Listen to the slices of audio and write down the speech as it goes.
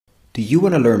Do you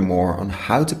want to learn more on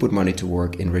how to put money to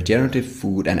work in regenerative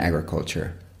food and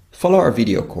agriculture? Follow our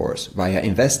video course via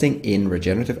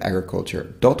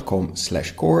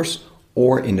investinginregenerativeagriculture.com/course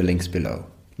or in the links below.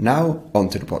 Now, on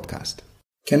to the podcast.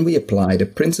 Can we apply the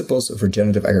principles of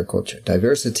regenerative agriculture,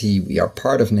 diversity, we are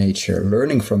part of nature,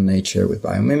 learning from nature with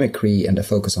biomimicry and a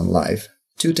focus on life,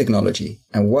 to technology?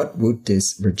 And what would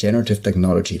this regenerative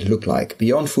technology look like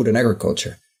beyond food and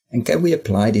agriculture? And can we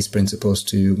apply these principles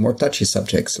to more touchy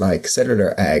subjects like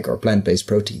cellular ag or plant-based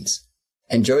proteins?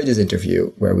 Enjoy this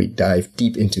interview where we dive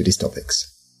deep into these topics.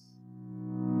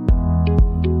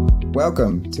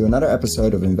 Welcome to another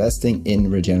episode of Investing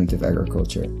in Regenerative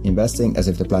Agriculture, Investing as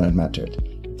if the planet mattered,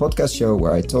 a podcast show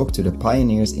where I talk to the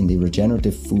pioneers in the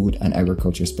regenerative food and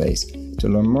agriculture space to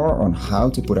learn more on how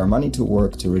to put our money to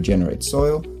work to regenerate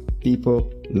soil,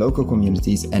 people, local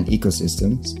communities and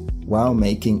ecosystems while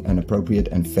making an appropriate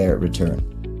and fair return.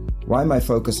 Why my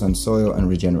focus on soil and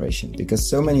regeneration? Because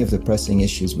so many of the pressing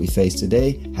issues we face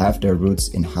today have their roots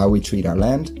in how we treat our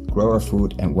land, grow our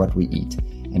food and what we eat.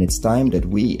 And it's time that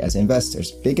we as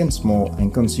investors, big and small,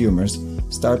 and consumers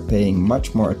start paying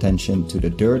much more attention to the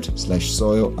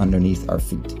dirt/soil underneath our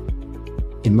feet.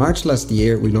 In March last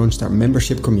year, we launched our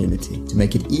membership community to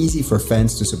make it easy for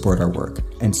fans to support our work.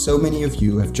 And so many of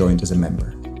you have joined as a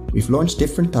member. We've launched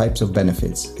different types of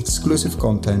benefits, exclusive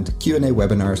content, Q&A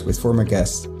webinars with former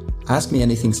guests, Ask Me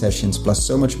Anything sessions, plus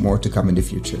so much more to come in the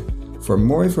future. For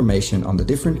more information on the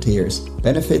different tiers,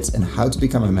 benefits and how to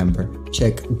become a member,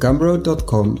 check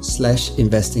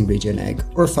gumroad.com/investingregenag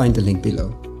or find the link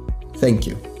below. Thank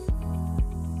you.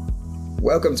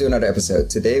 Welcome to another episode,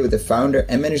 today with the founder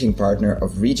and managing partner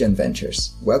of Regen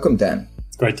Ventures. Welcome, Dan.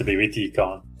 It's great to be with you,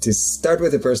 Koen. To start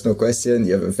with a personal question,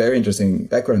 you have a very interesting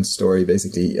background story,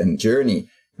 basically, and journey,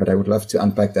 but I would love to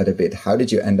unpack that a bit. How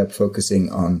did you end up focusing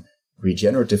on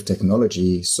regenerative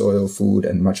technology, soil, food,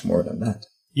 and much more than that?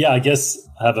 Yeah, I guess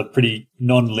I have a pretty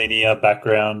non-linear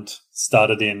background.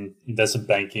 Started in investment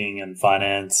banking and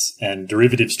finance and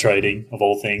derivatives trading, of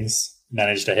all things.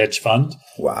 Managed a hedge fund.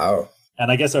 Wow.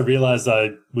 And I guess I realized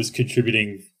I was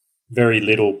contributing very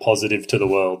little positive to the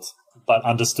world, but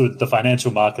understood the financial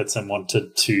markets and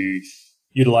wanted to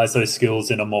utilize those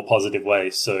skills in a more positive way.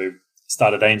 So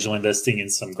started angel investing in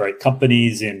some great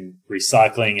companies in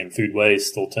recycling and food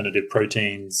waste, alternative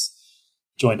proteins,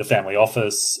 joined a family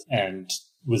office and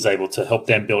was able to help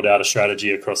them build out a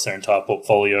strategy across their entire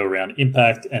portfolio around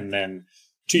impact. And then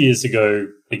 2 years ago,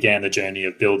 began the journey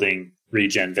of building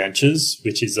Regen Ventures,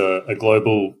 which is a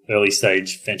global early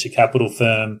stage venture capital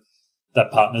firm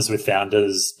that partners with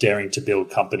founders daring to build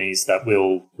companies that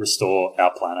will restore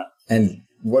our planet. And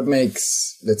what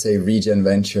makes, let's say, Regen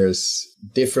Ventures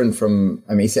different from,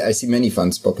 I see many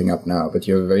funds popping up now, but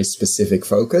you have a very specific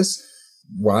focus.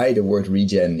 Why the word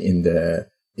regen in the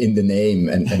name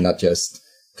and not just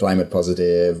climate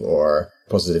positive or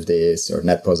positive this or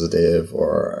net positive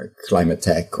or climate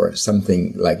tech or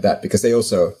something like that? Because they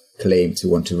also claim to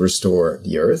want to restore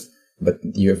the earth, but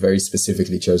you have very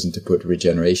specifically chosen to put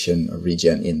regeneration or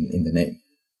regen in the name.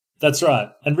 That's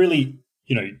right. And really,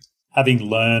 having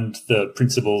learned the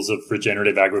principles of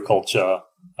regenerative agriculture,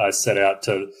 I set out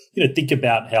to, think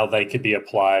about how they could be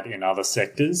applied in other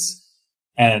sectors.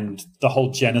 And the whole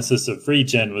genesis of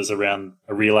Regen was around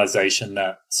a realization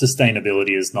that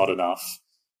sustainability is not enough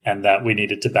and that we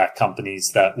needed to back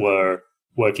companies that were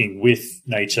working with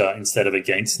nature instead of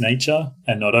against nature,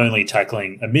 and not only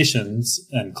tackling emissions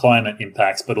and climate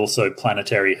impacts, but also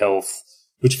planetary health,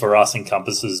 which for us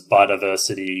encompasses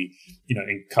biodiversity,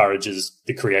 encourages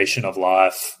the creation of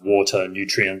life, water,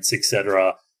 nutrients,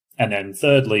 etc. And then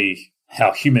thirdly,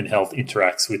 how human health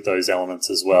interacts with those elements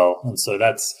as well. And so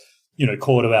that's,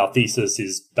 core to our thesis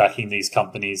is backing these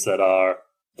companies that are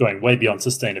going way beyond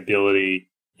sustainability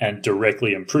and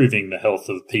directly improving the health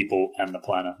of people and the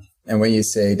planet. And when you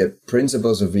say the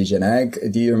principles of Regen Ag,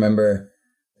 do you remember,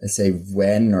 let's say,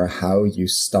 when or how you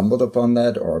stumbled upon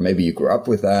that? Or maybe you grew up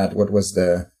with that? What was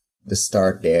the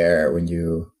start there when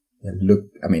you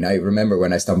looked? I remember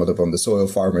when I stumbled upon the soil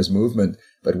farmers movement,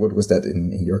 but what was that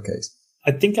in your case?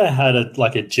 I think I had a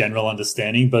general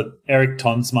understanding, but Eric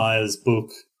Tonsmeyer's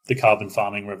book, The Carbon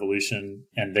Farming Revolution,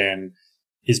 and then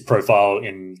his profile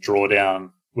in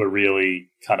Drawdown were really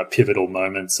kind of pivotal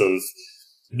moments of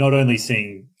not only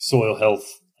seeing soil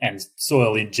health and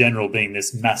soil in general being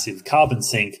this massive carbon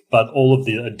sink, but all of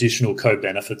the additional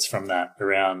co-benefits from that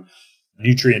around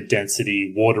nutrient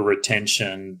density, water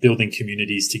retention, building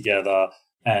communities together,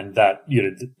 and that,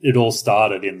 it all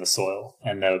started in the soil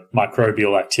and the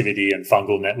microbial activity and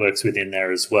fungal networks within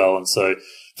there as well. And so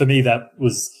for me, that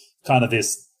was kind of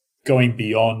this going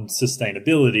beyond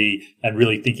sustainability and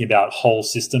really thinking about whole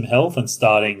system health and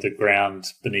starting the ground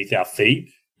beneath our feet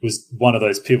was one of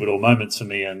those pivotal moments for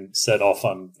me, and set off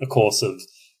on a course of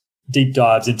deep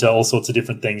dives into all sorts of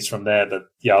different things from there. But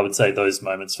yeah, I would say those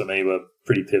moments for me were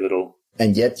pretty pivotal.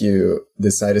 And yet you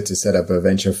decided to set up a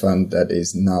venture fund that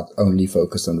is not only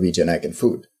focused on regen ag and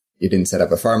food. You didn't set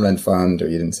up a farmland fund, or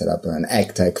you didn't set up an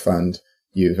ag tech fund.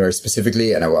 You very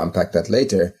specifically, and I will unpack that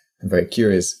later, I'm very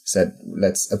curious, said,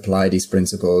 let's apply these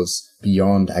principles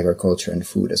beyond agriculture and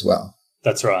food as well.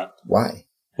 That's right. Why?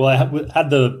 Well, I had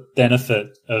the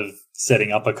benefit of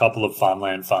setting up a couple of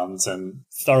farmland funds and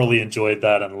thoroughly enjoyed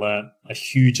that and learnt a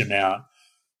huge amount.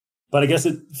 But I guess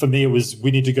for me, it was we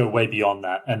need to go way beyond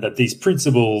that, and that these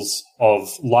principles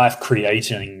of life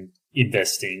creating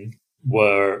investing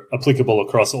were applicable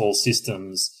across all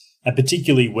systems, and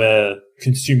particularly where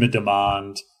consumer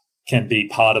demand can be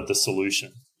part of the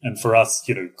solution. And for us,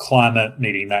 climate,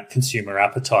 meeting that consumer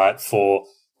appetite for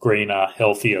greener,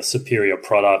 healthier, superior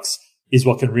products is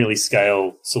what can really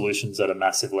scale solutions at a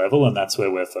massive level. And that's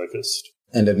where we're focused.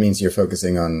 And that means you're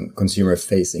focusing on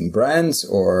consumer-facing brands,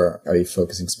 or are you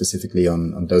focusing specifically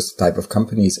on those type of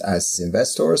companies as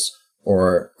investors,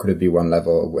 or could it be one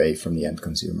level away from the end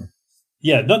consumer?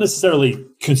 Yeah, not necessarily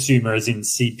consumer as in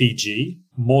CPG,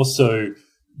 more so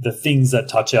the things that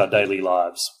touch our daily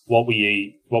lives, what we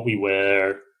eat, what we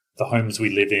wear, the homes we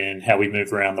live in, how we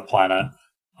move around the planet,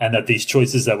 and that these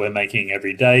choices that we're making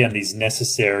every day and these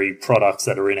necessary products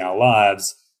that are in our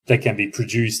lives that can be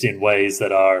produced in ways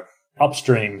that are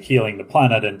upstream healing the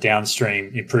planet and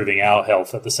downstream improving our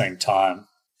health at the same time.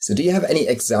 So do you have any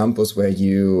examples where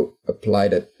you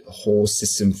applied a whole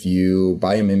system view,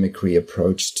 biomimicry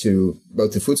approach to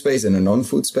both the food space and the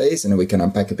non-food space? And then we can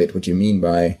unpack a bit what you mean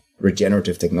by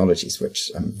regenerative technologies,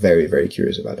 which I'm very, very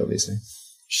curious about, obviously.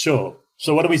 Sure.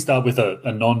 So why don't we start with a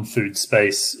non-food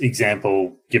space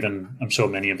example, given I'm sure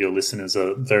many of your listeners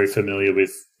are very familiar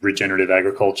with regenerative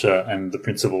agriculture and the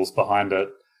principles behind it.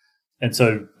 And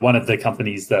so one of the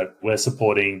companies that we're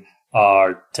supporting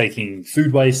are taking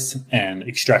food waste and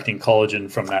extracting collagen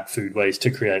from that food waste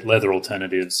to create leather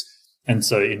alternatives. And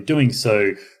so in doing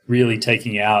so, really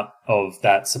taking out of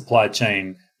that supply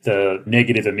chain the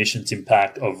negative emissions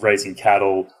impact of raising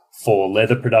cattle for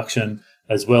leather production,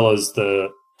 as well as the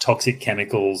toxic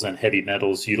chemicals and heavy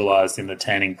metals utilized in the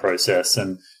tanning process.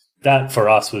 And that for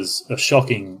us was a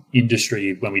shocking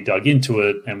industry when we dug into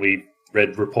it, and we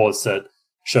read reports that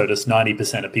showed us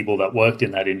 90% of people that worked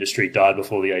in that industry died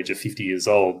before the age of 50 years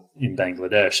old in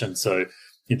Bangladesh. And so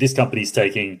this company is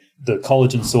taking the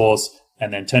collagen source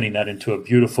and then turning that into a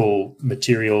beautiful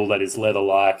material that is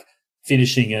leather-like,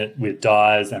 finishing it with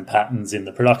dyes and patterns in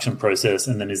the production process,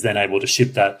 and then is then able to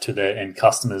ship that to their end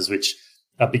customers, which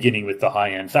are beginning with the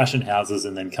high-end fashion houses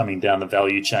and then coming down the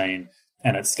value chain,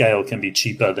 and at scale can be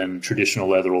cheaper than traditional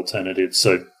leather alternatives.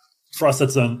 So for us,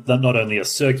 that's not only a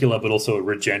circular, but also a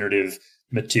regenerative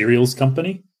materials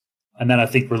company. And then I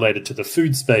think related to the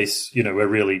food space, we're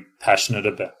really passionate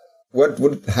about. What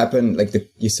would happen,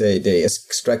 you say they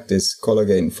extract this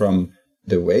collagen from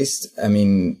the waste? I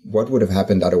mean, what would have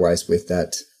happened otherwise with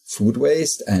that food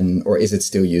waste? Or is it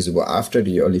still usable after?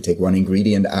 Do you only take one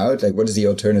ingredient out? What is the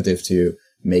alternative to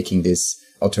making this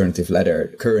alternative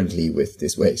leather currently with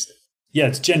this waste? Yeah,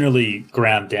 it's generally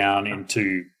ground down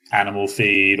into animal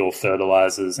feed or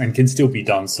fertilizers and can still be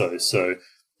done so. So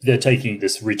they're taking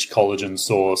this rich collagen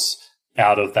source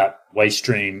out of that waste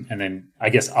stream and then, I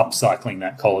guess, upcycling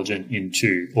that collagen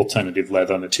into alternative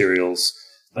leather materials.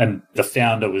 And the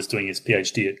founder was doing his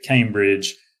PhD at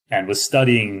Cambridge and was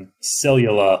studying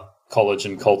cellular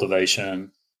collagen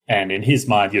cultivation. And in his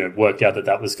mind, worked out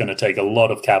that was going to take a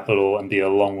lot of capital and be a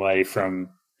long way from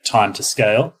time to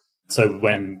scale. So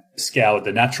when scoured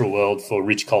the natural world for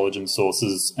rich collagen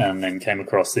sources and then came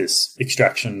across this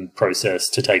extraction process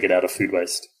to take it out of food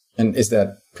waste. And is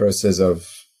that process of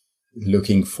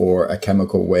looking for a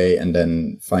chemical way and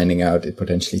then finding out it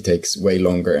potentially takes way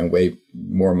longer and way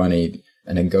more money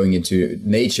and then going into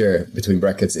nature, between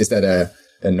brackets, is that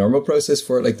a normal process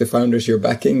for the founders you're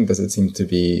backing? Does it seem to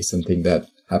be something that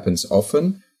happens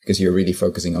often because you're really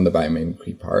focusing on the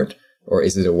biomimicry part? Or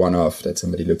is it a one-off that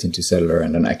somebody looked into cellular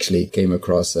and then actually came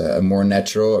across a more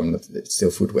natural, it's still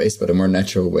food waste, but a more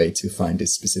natural way to find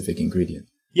this specific ingredient?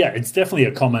 Yeah, it's definitely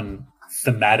a common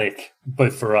thematic,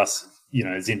 both for us,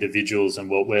 as individuals and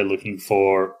what we're looking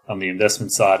for on the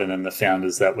investment side and then the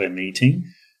founders that we're meeting.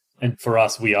 And for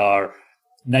us, we are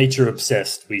nature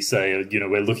obsessed. We say,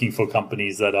 we're looking for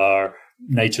companies that are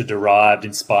nature derived,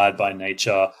 inspired by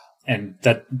nature. And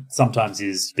that sometimes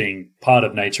is being part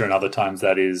of nature and other times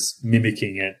that is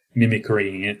mimicking it,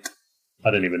 mimicrying it. I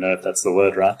don't even know if that's the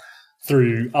word, right?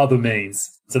 through other means.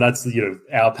 So that's,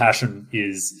 our passion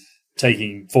is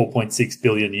taking 4.6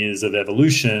 billion years of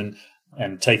evolution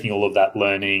and taking all of that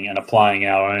learning and applying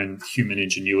our own human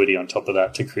ingenuity on top of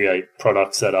that to create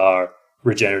products that are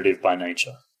regenerative by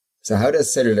nature. So how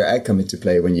does cellular ag come into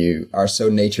play when you are so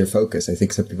nature focused? I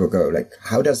think some people go like,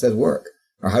 how does that work?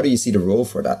 Or how do you see the role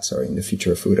for that, in the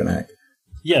future of food and ag?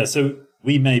 Yeah, so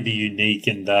we may be unique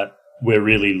in that we're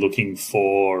really looking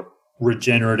for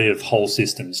regenerative whole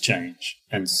systems change.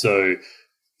 And so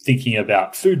thinking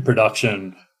about food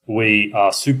production, we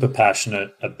are super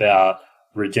passionate about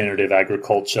regenerative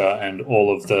agriculture and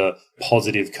all of the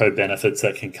positive co-benefits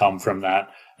that can come from that,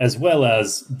 as well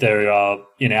as there are,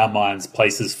 in our minds,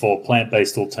 places for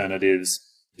plant-based alternatives,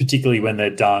 particularly when they're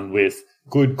done with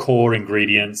good core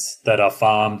ingredients that are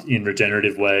farmed in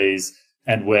regenerative ways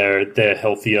and where they're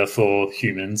healthier for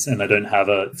humans and they don't have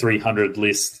a 300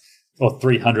 list or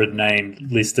 300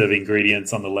 named list of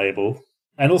ingredients on the label.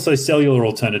 And also cellular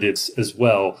alternatives as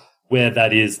well, where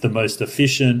that is the most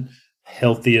efficient,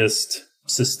 healthiest,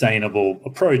 sustainable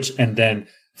approach. And then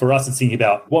for us, it's thinking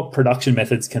about what production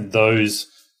methods can those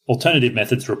alternative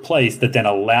methods replace that then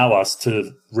allow us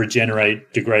to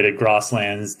regenerate degraded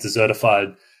grasslands,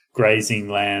 desertified grazing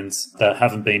lands that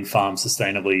haven't been farmed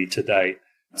sustainably to date.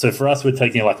 So for us, we're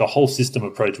taking like a whole system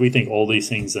approach. We think all these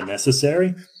things are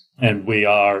necessary and we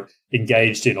are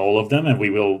engaged in all of them, and we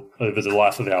will, over the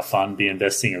life of our fund, be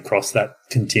investing across that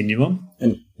continuum.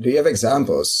 And do you have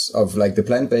examples of like the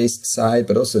plant-based side,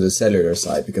 but also the cellular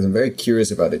side? Because I'm very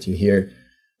curious about it. You hear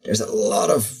there's a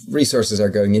lot of resources are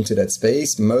going into that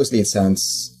space. Mostly it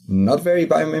sounds not very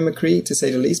biomimicry, to say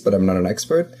the least, but I'm not an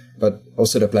expert. But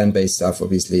also the plant-based stuff,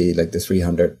 obviously, like the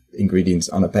 300 ingredients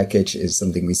on a package is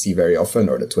something we see very often,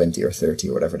 or the 20 or 30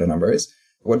 or whatever the number is.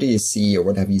 What do you see, or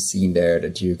what have you seen there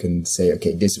that you can say,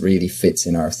 okay, this really fits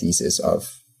in our thesis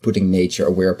of putting nature,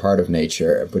 or we're a part of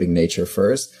nature, and putting nature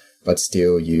first, but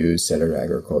still use cellular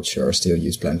agriculture or still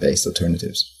use plant-based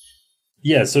alternatives?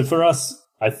 Yeah, so for us,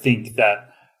 I think that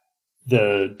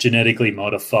the genetically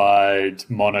modified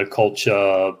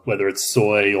monoculture, whether it's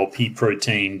soy or pea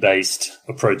protein based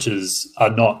approaches, are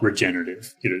not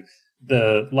regenerative.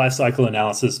 The life cycle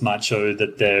analysis might show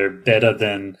that they're better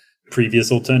than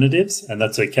previous alternatives, and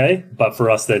that's okay. But for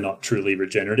us, they're not truly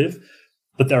regenerative.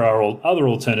 But there are other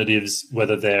alternatives,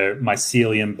 whether they're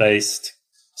mycelium based.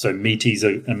 So Meaty's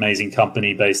an amazing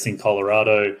company based in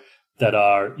Colorado that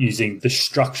are using the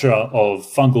structure of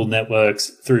fungal networks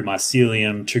through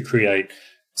mycelium to create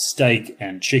steak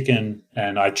and chicken.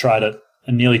 And I tried it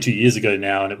nearly 2 years ago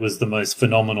now, and it was the most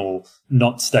phenomenal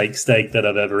not steak that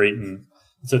I've ever eaten.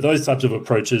 So those types of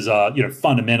approaches are,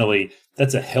 fundamentally,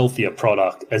 that's a healthier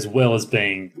product, as well as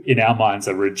being, in our minds,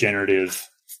 a regenerative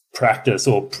practice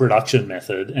or production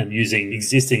method and using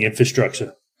existing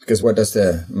infrastructure. Because what does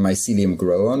the mycelium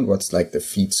grow on? What's like the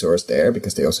feed source there?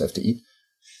 Because they also have to eat.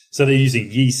 So they're using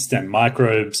yeast and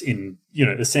microbes in,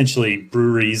 essentially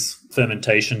breweries,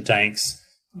 fermentation tanks,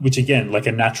 which again, like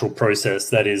a natural process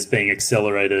that is being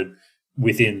accelerated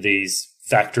within these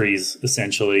factories,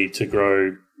 essentially, to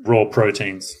grow raw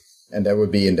proteins. And that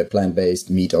would be in the plant-based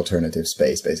meat alternative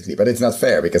space, basically. But it's not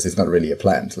fair because it's not really a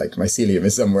plant. Like mycelium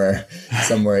is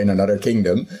somewhere in another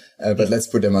kingdom. But let's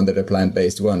put them under the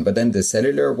plant-based one. But then the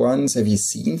cellular ones, have you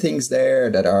seen things there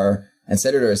that are... And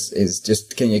cellular is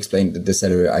just... Can you explain the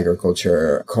cellular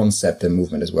agriculture concept and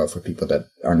movement as well for people that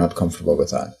are not comfortable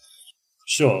with that?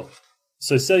 Sure.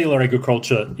 So cellular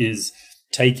agriculture is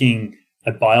taking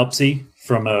a biopsy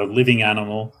from a living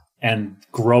animal and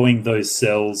growing those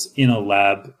cells in a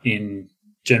lab in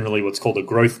generally what's called a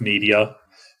growth media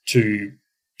to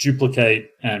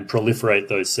duplicate and proliferate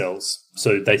those cells.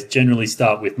 So they generally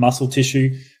start with muscle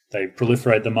tissue, they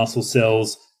proliferate the muscle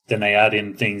cells, then they add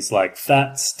in things like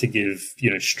fats to give,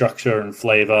 structure and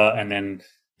flavor, and then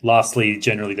lastly,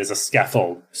 generally there's a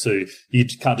scaffold. So you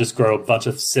can't just grow a bunch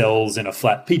of cells in a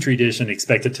flat petri dish and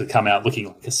expect it to come out looking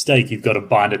like a steak. You've got to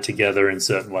bind it together in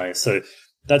certain ways. So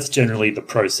that's generally the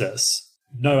process.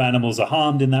 No animals are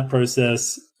harmed in that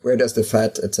process. Where does the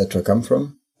fat, etc., come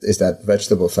from? Is that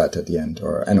vegetable fat at the end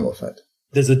or animal fat?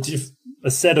 There's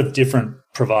a set of different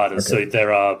providers. Okay. So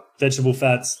there are vegetable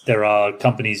fats. There are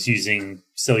companies using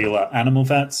cellular animal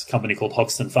fats, a company called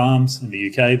Hoxton Farms in the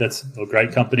UK. That's a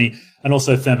great company. And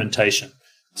also fermentation.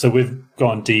 So we've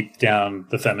gone deep down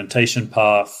the fermentation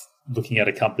path, looking at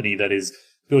a company that is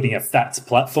building a fats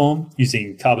platform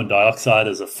using carbon dioxide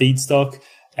as a feedstock,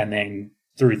 and then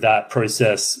through that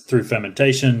process, through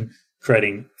fermentation,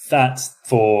 creating fats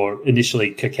for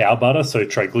initially cacao butter, so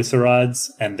triglycerides,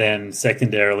 and then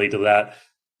secondarily to that,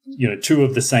 two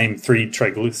of the same three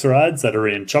triglycerides that are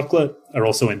in chocolate are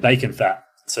also in bacon fat.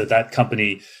 So that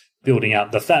company building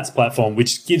out the fats platform,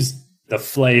 which gives the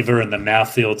flavor and the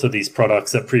mouthfeel to these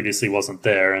products that previously wasn't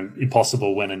there. And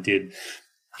Impossible went and did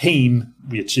heme,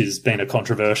 which has been a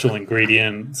controversial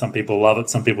ingredient. Some people love it,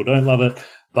 some people don't love it.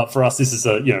 But for us, this is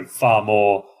a far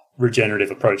more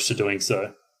regenerative approach to doing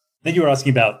so. Then you were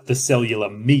asking about the cellular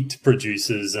meat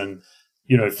producers. And,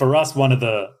 for us, one of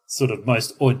the sort of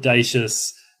most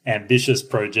audacious, ambitious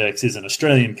projects is an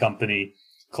Australian company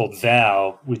called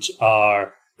VOW, which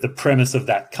are the premise of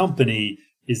that company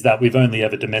is that we've only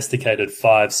ever domesticated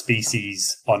 5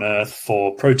 species on Earth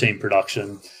for protein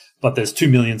production, but there's 2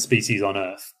 million species on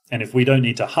Earth. And if we don't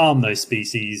need to harm those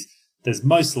species, there's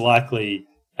most likely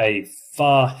a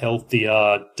far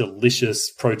healthier,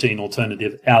 delicious protein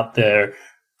alternative out there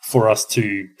for us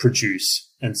to produce.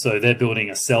 And so they're building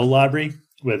a cell library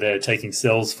where they're taking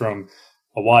cells from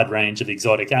a wide range of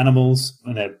exotic animals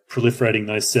and they're proliferating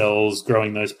those cells,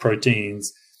 growing those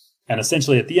proteins. And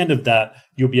essentially at the end of that,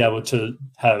 you'll be able to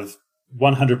have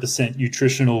 100%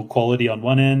 nutritional quality on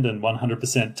one end and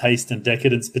 100% taste and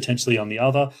decadence potentially on the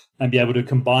other, and be able to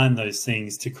combine those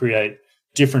things to create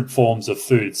different forms of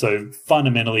food. So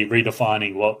fundamentally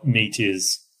redefining what meat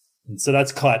is. And so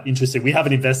that's quite interesting. We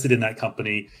haven't invested in that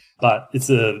company, but it's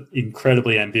an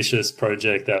incredibly ambitious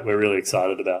project that we're really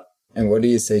excited about. And what do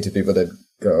you say to people that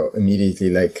go immediately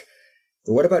like,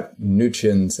 what about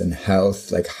nutrients and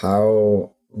health? Like,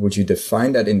 how would you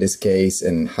define that in this case?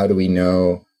 And how do we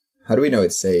know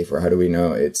it's safe, or how do we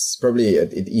know it's probably,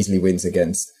 it easily wins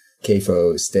against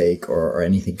CAFO steak or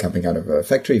anything coming out of a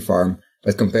factory farm?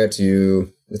 But compared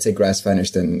to, let's say,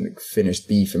 grass-finished and finished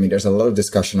beef, I mean, there's a lot of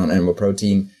discussion on animal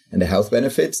protein and the health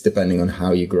benefits depending on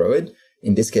how you grow it.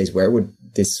 In this case, where would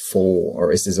this fall?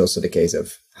 Or is this also the case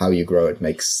of how you grow it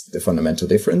makes the fundamental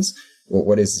difference?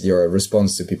 What is your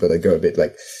response to people that go a bit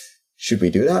like, should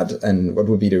we do that? And what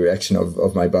would be the reaction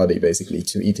of my body basically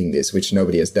to eating this, which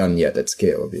nobody has done yet at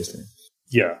scale, obviously?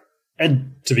 Yeah.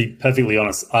 And to be perfectly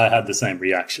honest, I had the same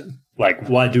reaction. Like,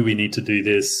 why do we need to do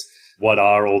this? What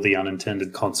are all the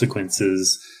unintended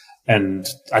consequences? And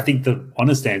I think the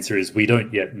honest answer is we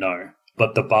don't yet know,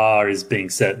 but the bar is being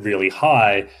set really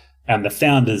high. And the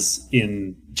founders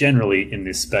generally in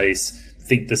this space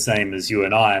think the same as you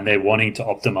and I, and they're wanting to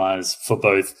optimize for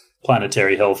both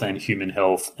planetary health and human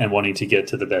health and wanting to get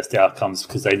to the best outcomes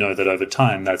because they know that over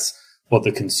time, that's what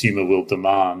the consumer will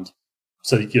demand.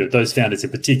 So, those founders in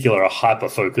particular are hyper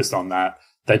focused on that.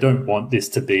 They don't want this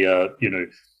to be a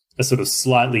sort of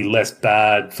slightly less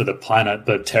bad for the planet,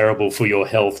 but terrible for your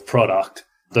health product.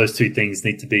 Those two things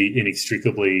need to be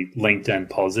inextricably linked and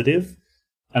positive.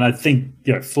 And I think,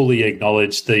 fully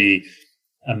acknowledge the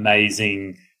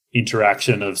amazing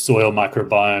interaction of soil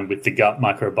microbiome with the gut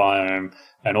microbiome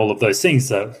and all of those things.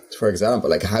 So, for example,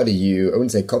 like how do you, I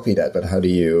wouldn't say copy that, but how do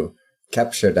you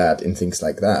capture that in things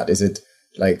like that? Is it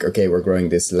like, okay, we're growing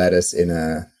this lettuce in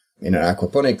an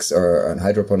aquaponics or an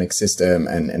hydroponic system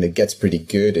and it gets pretty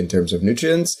good in terms of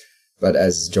nutrients. But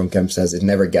as John Kemp says, it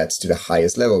never gets to the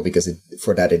highest level because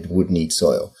for that it would need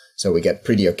soil. So we get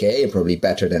pretty okay and probably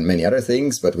better than many other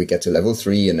things, but we get to level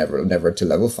 3 and never to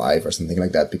level 5 or something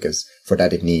like that, because for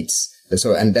that it needs the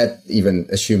soil. And that even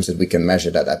assumes that we can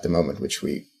measure that at the moment, which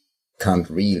we can't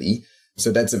really.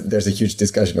 So there's a huge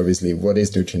discussion, obviously, what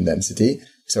is nutrient density?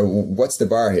 So what's the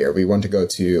bar here? We want to go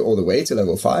to all the way to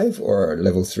level 5 or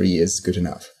level 3 is good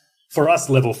enough? For us,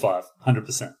 level 5,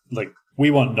 100%. Like,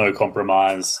 we want no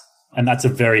compromise. And that's a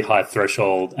very high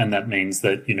threshold. And that means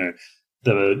that,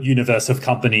 the universe of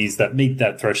companies that meet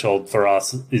that threshold for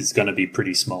us is going to be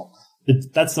pretty small.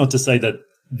 That's not to say that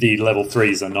the level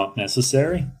 3s are not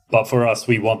necessary, but for us,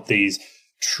 we want these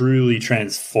truly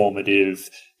transformative,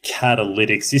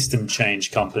 catalytic system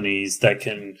change companies that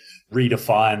can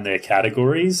redefine their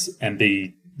categories and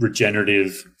be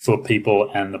regenerative for people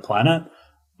and the planet.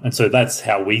 And so that's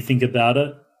how we think about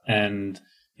it. And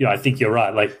I think you're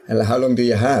right. Like, and how long do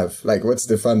you have? Like, what's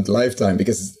the fund lifetime?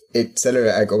 Because cellular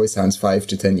ag always sounds 5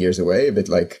 to 10 years away, a bit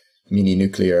like mini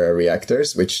nuclear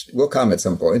reactors, which will come at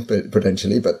some point, but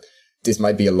potentially. But this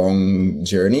might be a long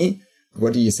journey.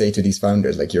 What do you say to these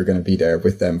founders? Like, you're going to be there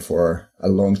with them for a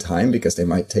long time because they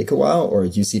might take a while, or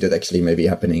you see that actually maybe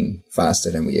happening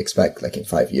faster than we expect? Like in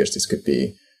 5 years, this could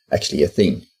be actually a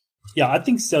thing. Yeah, I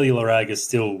think cellular ag is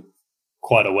still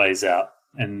quite a ways out,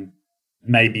 and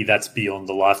maybe that's beyond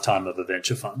the lifetime of a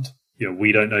venture fund.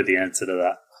 We don't know the answer to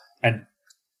that. And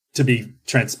to be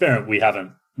transparent, we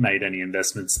haven't made any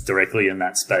investments directly in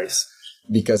that space.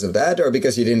 Because of that, or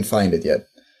because you didn't find it yet,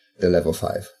 the level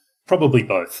 5? Probably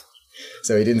both.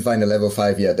 So you didn't find a level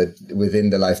 5 yet that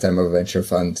within the lifetime of a venture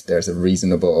fund, there's a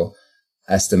reasonable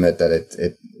estimate that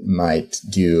it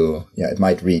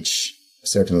might reach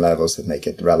certain levels that make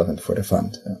it relevant for the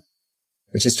fund.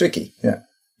 Which is tricky. Yeah.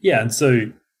 Yeah. And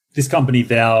so this company,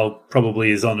 Vow,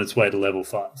 probably is on its way to level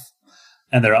 5.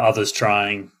 And there are others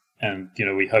trying, and,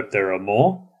 we hope there are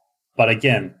more. But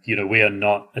again, we are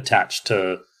not attached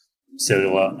to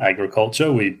cellular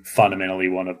agriculture. We fundamentally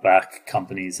want to back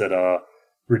companies that are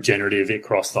regenerative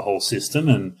across the whole system.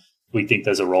 And we think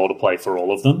there's a role to play for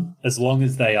all of them, as long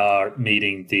as they are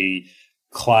meeting the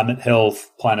climate health,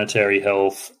 planetary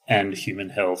health, and human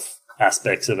health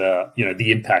aspects of our,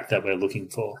 the impact that we're looking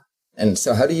for. And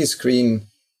so how do you screen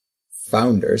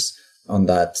founders on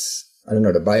that, I don't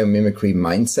know, the biomimicry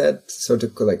mindset? So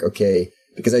to okay,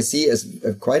 because I see as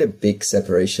quite a big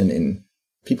separation in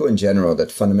people in general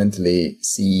that fundamentally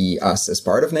see us as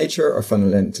part of nature or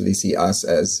fundamentally see us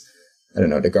as, I don't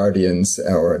know, the guardians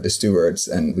or the stewards,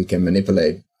 and we can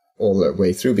manipulate all the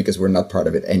way through because we're not part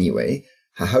of it anyway.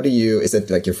 How do you, is that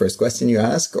like your first question you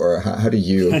ask, or how do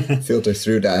you filter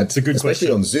through that? It's a good especially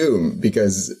question. On Zoom,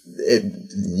 because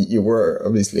you were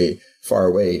obviously far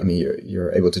away. I mean,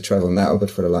 you're able to travel now, but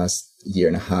for the last year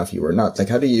and a half, you were not. Like,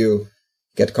 how do you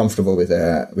get comfortable with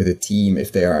a team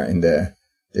if they are in the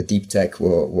deep tech,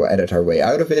 we'll edit our way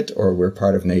out of it, or we're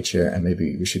part of nature and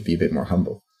maybe we should be a bit more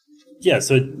humble? Yeah,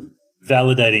 so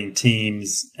validating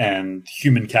teams and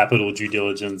human capital due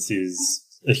diligence is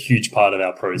a huge part of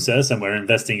our process, and we're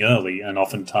investing early. And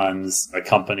oftentimes a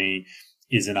company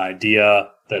is an idea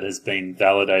that has been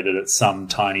validated at some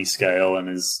tiny scale and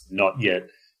has not yet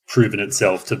proven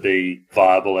itself to be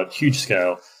viable at huge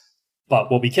scale.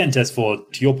 But what we can test for,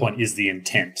 to your point, is the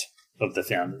intent of the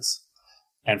founders.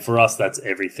 And for us, that's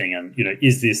everything. And,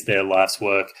 is this their life's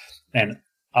work? And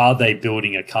are they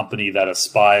building a company that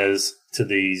aspires to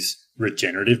these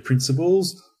regenerative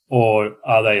principles, or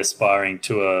are they aspiring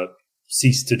to a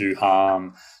cease to do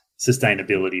harm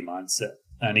sustainability mindset?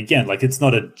 And again, it's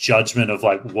not a judgment of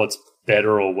what's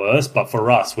better or worse, but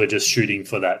for us, we're just shooting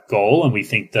for that goal. And we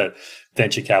think that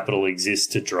venture capital exists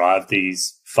to drive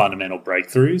these fundamental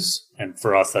breakthroughs. And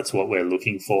for us, that's what we're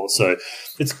looking for. So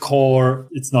it's core.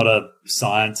 It's not a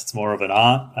science. It's more of an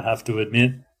art, I have to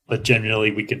admit. But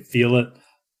generally, we can feel it.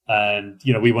 And,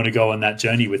 we want to go on that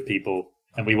journey with people.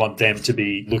 And we want them to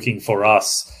be looking for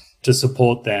us to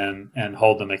support them and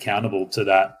hold them accountable to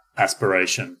that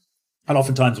aspiration. And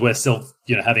oftentimes we're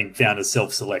having founders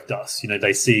self-select us.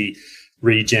 They see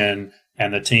Regen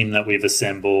and the team that we've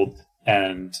assembled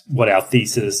and what our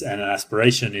thesis and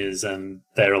aspiration is, and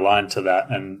they're aligned to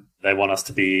that, and they want us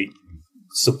to be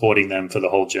supporting them for the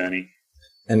whole journey.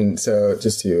 And so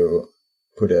just to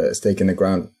put a stake in the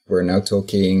ground, we're now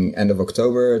talking end of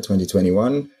October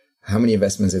 2021. How many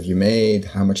investments have you made?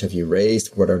 How much have you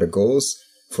raised? What are the goals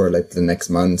for the next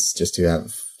months, just to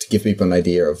give people an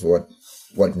idea of what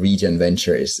Regen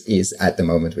Ventures is at the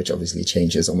moment, which obviously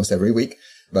changes almost every week.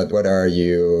 But what are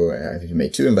you, have you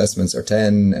made 2 investments or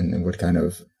 10, and what kind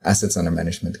of assets under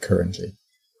management currently?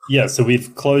 Yeah, so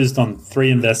we've closed on 3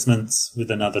 investments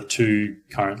with another 2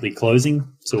 currently closing.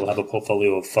 So we'll have a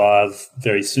portfolio of 5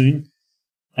 very soon.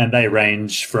 And they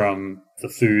range from the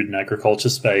food and agriculture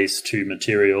space to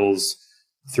materials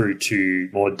through to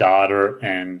more data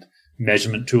and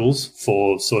measurement tools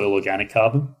for soil organic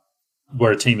carbon.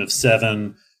 We're a team of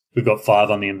 7. We've got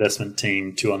 5 on the investment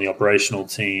team, 2 on the operational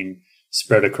team,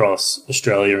 spread across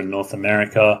Australia and North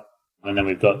America. And then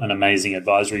we've got an amazing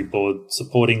advisory board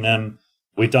supporting them.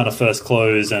 We've done a first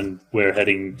close and we're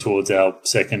heading towards our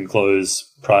second close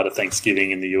prior to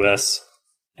Thanksgiving in the US.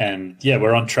 And yeah,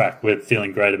 we're on track. We're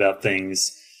feeling great about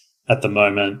things at the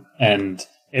moment. And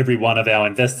every one of our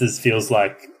investors feels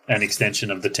like an extension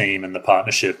of the team and the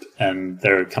partnership, and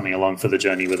they're coming along for the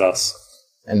journey with us.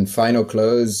 And final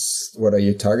close, what are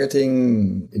you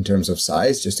targeting in terms of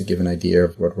size, just to give an idea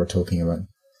of what we're talking about?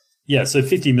 Yeah, so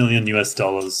 $50 million US,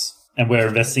 and we're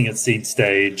investing at seed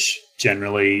stage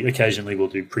generally. Occasionally we'll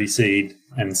do pre-seed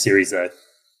and Series A.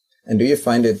 And do you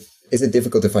find is it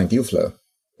difficult to find deal flow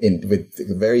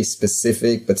with very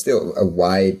specific, but still a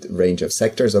wide range of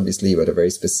sectors, obviously, but a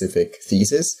very specific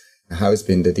thesis? How has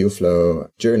been the deal flow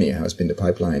journey? How has been the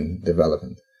pipeline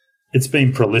development? It's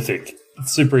been prolific.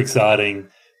 It's super exciting.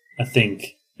 I think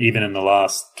even in the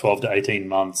last 12 to 18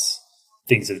 months,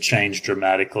 things have changed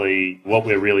dramatically. What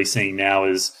we're really seeing now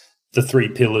is the 3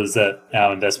 pillars that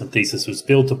our investment thesis was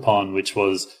built upon, which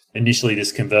was initially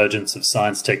this convergence of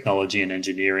science, technology, and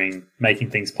engineering,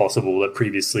 making things possible that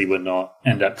previously were not,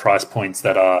 and at price points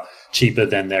that are cheaper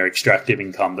than their extractive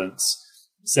incumbents.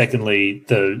 Secondly,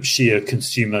 the sheer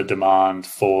consumer demand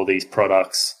for these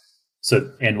products.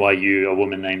 So NYU, a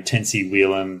woman named Tensi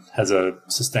Whelan, has a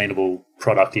sustainable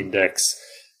product index,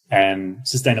 and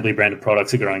sustainably branded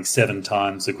products are growing 7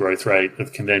 times the growth rate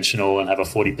of conventional and have a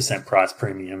 40% price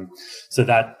premium. So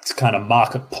that kind of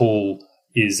market pull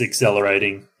is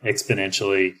accelerating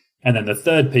exponentially. And then the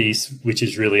third piece, which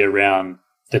is really around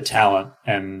the talent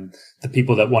and the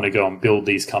people that want to go and build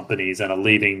these companies and are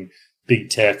leaving big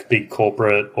tech, big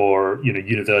corporate, or,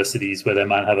 universities where they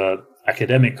might have a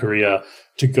academic career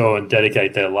to go and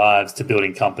dedicate their lives to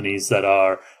building companies that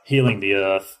are healing the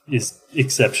earth is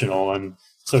exceptional. And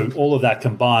so all of that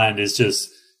combined is just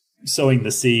sowing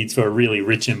the seeds for a really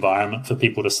rich environment for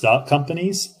people to start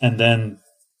companies. And then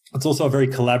it's also a very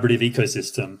collaborative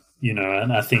ecosystem,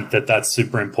 and I think that that's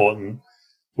super important,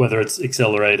 whether it's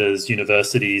accelerators,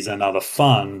 universities, and other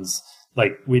funds.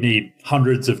 Like, we need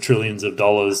hundreds of trillions of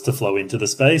dollars to flow into the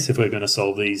space if we're going to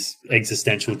solve these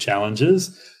existential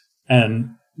challenges. And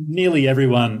nearly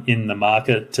everyone in the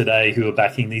market today who are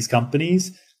backing these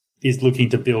companies is looking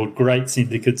to build great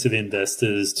syndicates of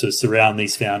investors to surround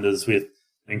these founders with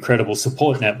incredible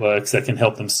support networks that can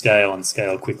help them scale and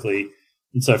scale quickly.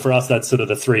 And so for us, that's sort of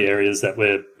the three areas that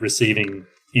we're receiving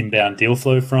inbound deal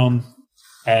flow from.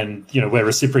 And, we're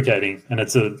reciprocating, and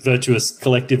it's a virtuous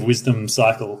collective wisdom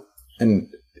cycle. And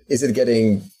is it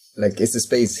getting, is the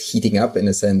space heating up in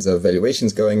a sense of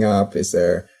valuations going up? Is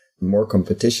there more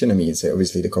competition? I mean, it's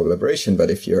obviously the collaboration, but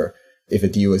if a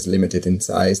deal is limited in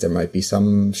size, there might be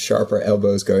some sharper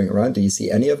elbows going around. Do you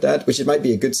see any of that? Which it might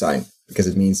be a good sign, because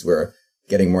it means we're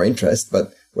getting more interest.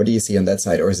 But what do you see on that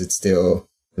side? Or is it still,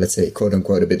 let's say, quote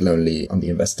unquote, a bit lonely on the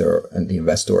investor and the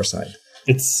investor side?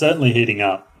 It's certainly heating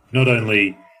up. Not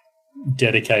only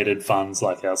dedicated funds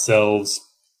like ourselves,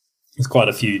 there's quite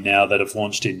a few now that have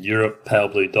launched in Europe. Pale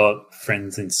Blue Dot,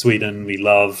 friends in Sweden, we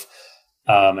love,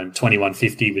 and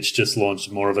 2150, which just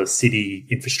launched more of a city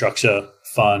infrastructure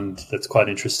fund that's quite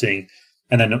interesting.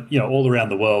 And then, all around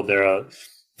the world, there are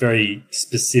very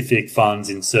specific funds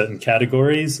in certain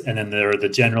categories. And then there are the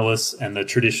generalists and the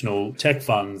traditional tech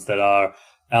funds that are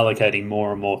allocating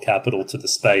more and more capital to the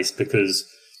space, because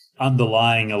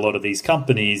underlying a lot of these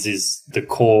companies is the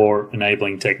core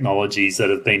enabling technologies that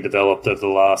have been developed over the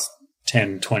last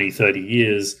 10, 20, 30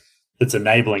 years that's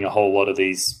enabling a whole lot of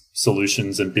these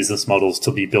solutions and business models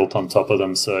to be built on top of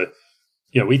them. So,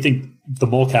 we think the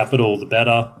more capital, the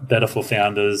better for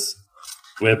founders.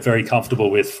 We're very comfortable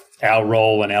with our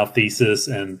role and our thesis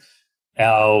and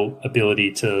our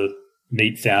ability to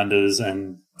meet founders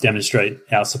and demonstrate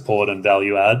our support and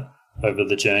value add over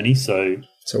the journey. So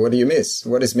what do you miss?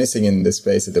 What is missing in this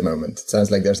space at the moment? It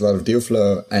sounds like there's a lot of deal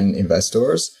flow and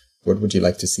investors. What would you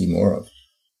like to see more of?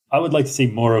 I would like to see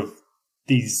more of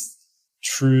these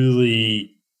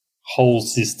truly whole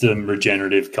system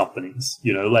regenerative companies,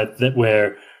 like that,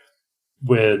 where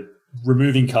we're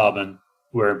removing carbon,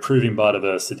 we're improving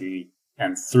biodiversity,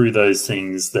 and through those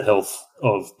things, the health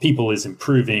of people is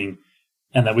improving,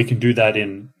 and that we can do that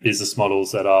in business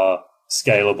models that are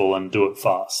scalable and do it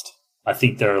fast. I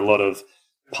think there are a lot of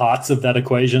parts of that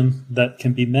equation that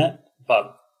can be met,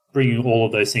 but bringing all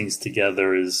of those things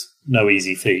together is no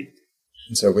easy feat.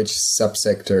 So which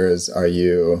subsectors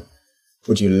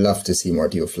would you love to see more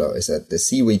deal flow? Is that the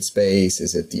seaweed space?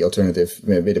 Is it the alternative,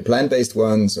 maybe the plant-based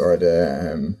ones, or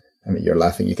the, you're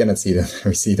laughing, you cannot see it,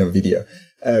 we see it on video.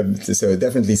 So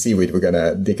definitely seaweed, we're going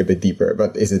to dig a bit deeper,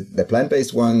 but is it the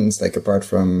plant-based ones, like apart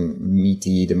from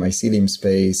meaty, the mycelium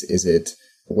space? Is it,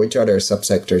 which other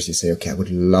subsectors you say, okay, I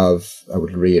would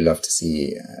really love to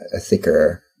see a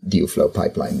thicker deal flow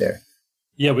pipeline there?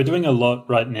 Yeah, we're doing a lot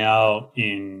right now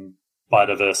in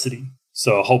biodiversity.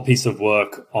 So a whole piece of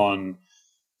work on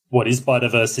what is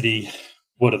biodiversity,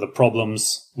 what are the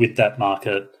problems with that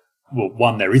market. Well,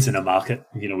 one, there isn't a market,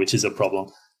 which is a problem.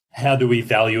 How do we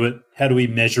value it? How do we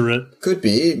measure it? Could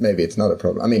be, maybe it's not a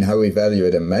problem. I mean, how we value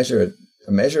it and measure it,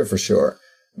 a measure for sure.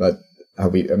 But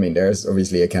there's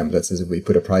obviously a camp that says if we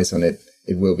put a price on it,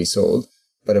 it will be sold,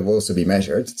 but it will also be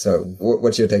measured. So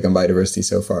what's your take on biodiversity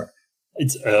so far?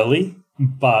 It's early,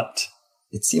 but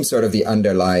it seems sort of the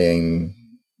underlying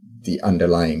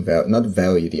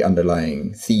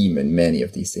theme in many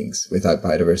of these things. Without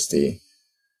biodiversity,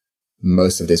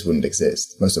 most of this wouldn't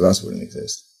exist. Most of us wouldn't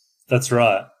exist. That's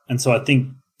right. And so I think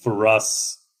for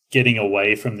us, getting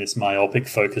away from this myopic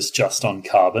focus just on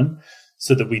carbon,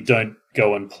 so that we don't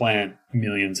go and plant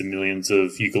millions and millions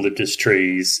of eucalyptus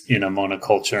trees in a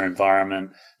monoculture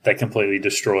environment that completely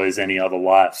destroys any other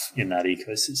life in that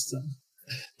ecosystem.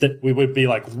 That we would be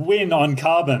like, win on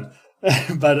carbon,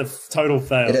 but a total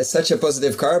fail. It has such a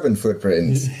positive carbon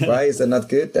footprint. Why is that not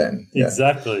good then? Yeah.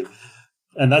 Exactly.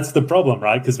 And that's the problem,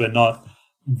 right? Because we're not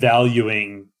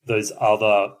valuing those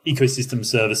other ecosystem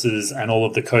services and all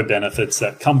of the co-benefits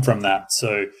that come from that.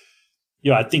 So,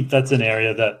 I think that's an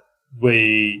area that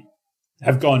we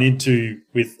have gone into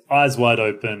with eyes wide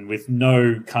open, with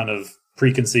no kind of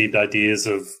preconceived ideas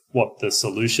of what the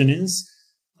solution is.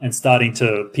 and starting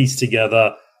to piece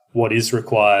together what is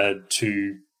required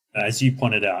to, as you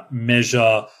pointed out,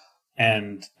 measure.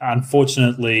 And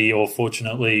unfortunately or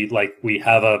fortunately, like, we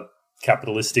have a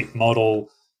capitalistic model.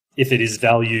 If it is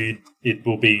valued, it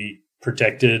will be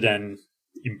protected and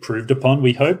improved upon,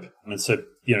 we hope. And so,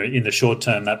 in the short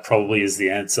term, that probably is the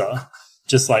answer.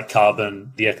 Just like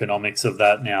carbon, the economics of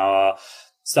that now are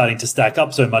starting to stack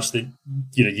up so much that,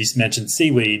 you mentioned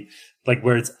seaweed, like,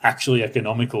 where it's actually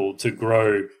economical to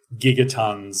grow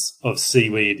gigatons of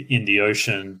seaweed in the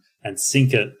ocean and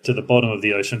sink it to the bottom of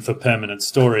the ocean for permanent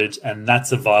storage. And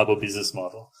that's a viable business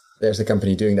model. There's a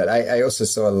company doing that. I also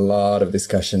saw a lot of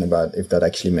discussion about if that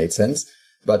actually made sense.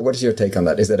 But what is your take on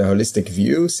that? Is that a holistic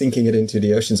view, sinking it into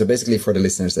the ocean? So basically, for the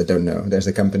listeners that don't know, there's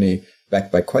a company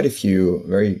backed by quite a few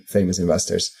very famous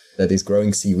investors that is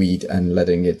growing seaweed and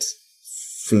letting it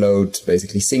float,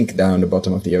 basically sink down the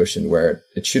bottom of the ocean where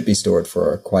it should be stored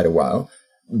for quite a while,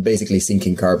 basically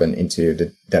sinking carbon into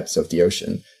the depths of the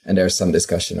ocean. And there's some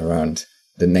discussion around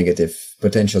the negative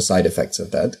potential side effects of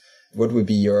that. What would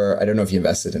be your, I don't know if you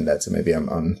invested in that, so maybe I'm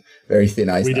on very thin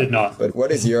ice. We now, did not. But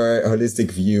what is your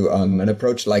holistic view on an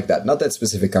approach like that? Not that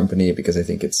specific company, because I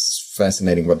think it's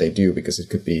fascinating what they do, because it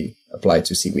could be applied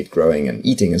to seaweed growing and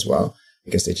eating as well,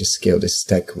 because they just scale this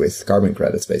tech with carbon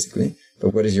credits, basically.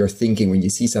 But what is your thinking when you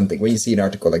see something, when you see an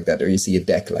article like that, or you see a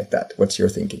deck like that? What's your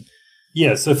thinking?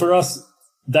 Yeah, so for us,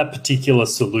 that particular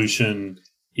solution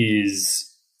is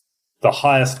the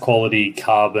highest quality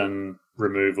carbon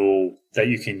removal that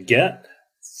you can get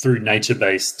through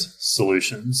nature-based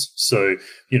solutions. So,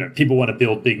 people want to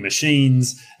build big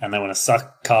machines and they want to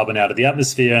suck carbon out of the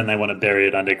atmosphere and they want to bury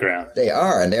it underground. They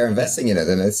are, and they're investing in it,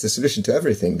 and it's the solution to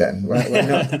everything then. Why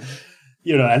not?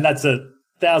 And that's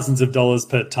thousands of dollars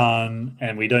per ton,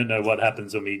 and we don't know what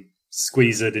happens when we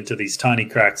squeeze it into these tiny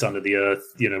cracks under the earth.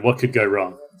 What could go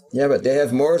wrong? Yeah, but they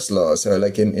have Moore's law, so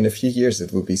like in a few years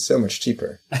it will be so much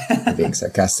cheaper. I'm being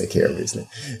sarcastic here, obviously.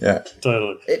 Yeah,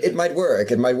 totally. It might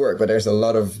work, but there's a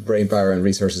lot of brain power and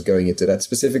resources going into that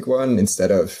specific one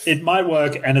instead of... It might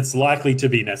work, and it's likely to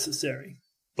be necessary.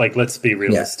 Like, let's be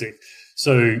realistic. Yeah.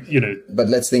 So, But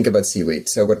let's think about seaweed.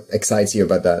 So what excites you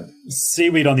about that?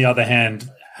 Seaweed, on the other hand,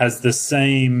 has the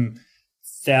same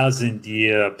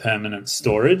 1,000-year permanent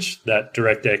storage that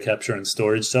direct air capture and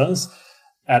storage does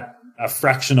at a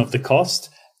fraction of the cost,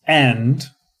 and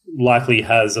likely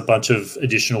has a bunch of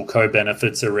additional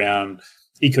co-benefits around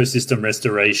ecosystem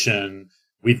restoration.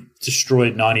 We've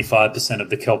destroyed 95%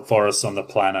 of the kelp forests on the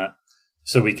planet,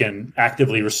 so we can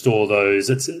actively restore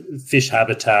those. It's fish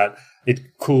habitat. It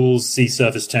cools sea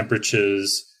surface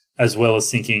temperatures, as well as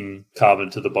sinking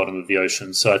carbon to the bottom of the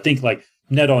ocean. So I think, like,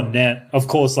 net on net, of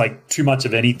course, like, too much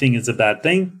of anything is a bad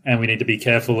thing, and we need to be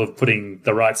careful of putting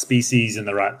the right species in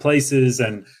the right places.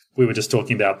 And we were just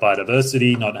talking about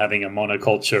biodiversity, not having a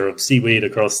monoculture of seaweed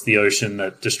across the ocean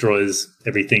that destroys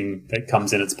everything that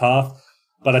comes in its path.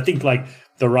 But I think, like,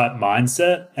 the right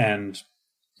mindset and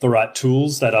the right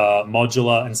tools that are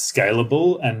modular and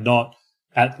scalable and not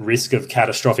at risk of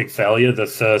catastrophic failure the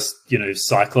first,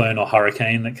 cyclone or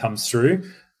hurricane that comes through,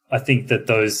 I think that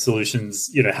those solutions,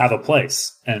 have a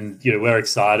place. And, we're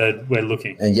excited, we're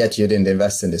looking. And yet you didn't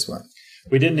invest in this one.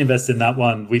 We didn't invest in that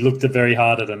one. We looked very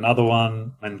hard at another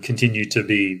one and continue to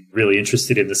be really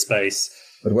interested in the space.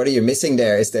 But what are you missing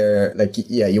there? Is there, like, do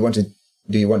you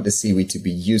want the seaweed to be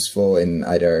useful in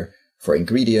either for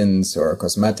ingredients or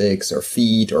cosmetics or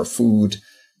feed or food?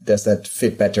 Does that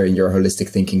fit better in your holistic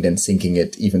thinking than sinking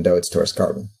it, even though it stores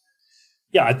carbon?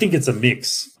 Yeah, I think it's a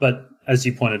mix. But as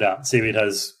you pointed out, seaweed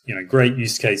has, great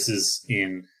use cases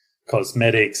in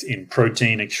cosmetics, in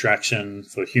protein extraction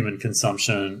for human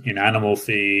consumption, in animal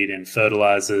feed, in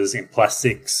fertilizers, in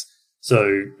plastics.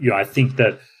 So, I think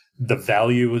that the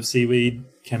value of seaweed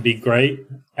can be great,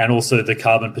 and also the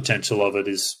carbon potential of it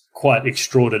is quite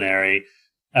extraordinary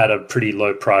at a pretty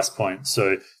low price point.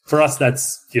 So for us,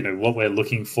 that's, what we're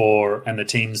looking for, and the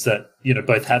teams that,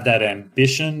 both have that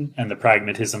ambition and the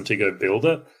pragmatism to go build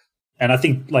it. And I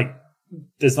think, like,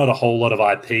 there's not a whole lot of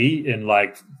IP in,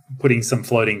 like, putting some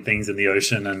floating things in the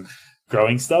ocean and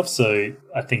growing stuff. So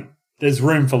I think there's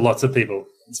room for lots of people.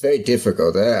 It's very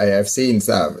difficult. I have seen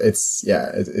stuff. It's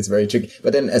very tricky.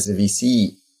 But then as a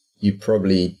VC, you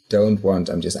probably don't want,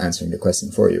 I'm just answering the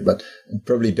question for you, but you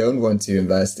probably don't want to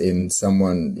invest in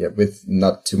someone with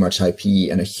not too much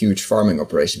IP and a huge farming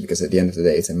operation, because at the end of the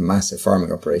day, it's a massive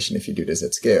farming operation if you do this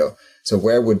at scale. So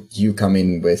where would you come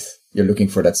in with, you're looking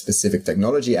for that specific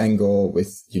technology angle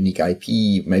with unique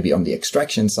IP, maybe on the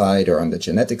extraction side or on the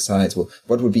genetic side? Well,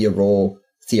 what would be a role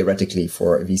theoretically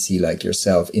for a VC like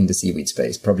yourself in the seaweed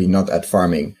space? Probably not at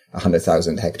farming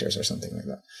 100,000 hectares or something like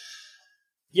that.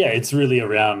 Yeah, it's really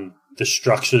around the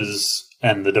structures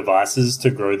and the devices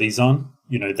to grow these on,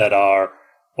 that are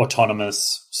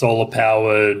autonomous, solar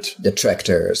powered. The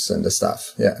tractors and the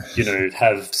stuff. Yeah.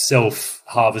 Have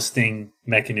self-harvesting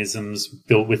mechanisms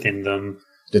built within them.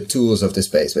 The tools of the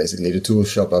space, basically. The tool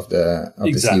shop of the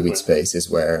seaweed space is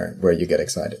where you get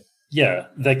excited. Yeah,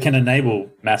 that can enable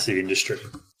massive industry.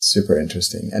 Super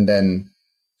interesting. And then,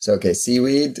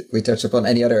 seaweed, we touched upon.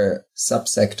 Any other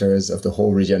subsectors of the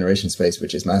whole regeneration space,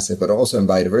 which is massive, but also in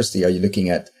biodiversity, are you looking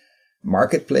at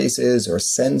marketplaces or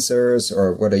sensors,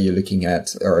 or what are you looking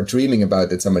at or dreaming about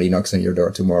that somebody knocks on your door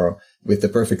tomorrow with the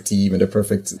perfect team and the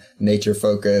perfect nature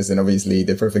focus and obviously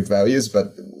the perfect values,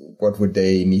 but what would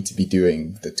they need to be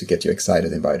doing to get you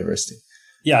excited in biodiversity?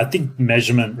 Yeah, I think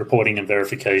measurement, reporting and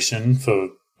verification for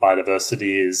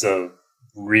biodiversity is a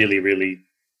really, really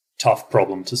tough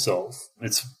problem to solve.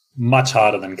 It's much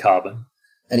harder than carbon.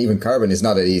 And even carbon is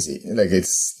not that easy.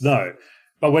 No,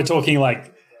 but we're talking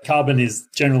like carbon is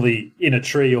generally in a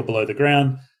tree or below the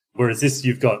ground, whereas this,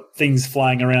 you've got things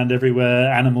flying around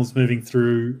everywhere, animals moving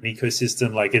through an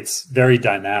ecosystem. Like, it's very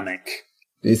dynamic.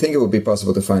 Do you think it would be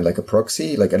possible to find like a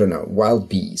proxy, like, I don't know, wild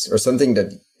bees or something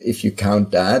that if you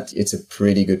count that, it's a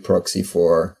pretty good proxy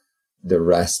for the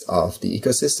rest of the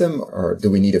ecosystem? Or do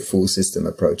we need a full system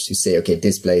approach to say, okay,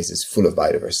 this place is full of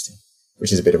biodiversity,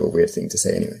 which is a bit of a weird thing to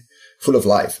say anyway, full of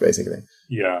life, basically.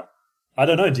 Yeah. I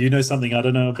don't know. Do you know something I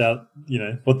don't know about,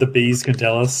 what the bees can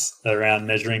tell us around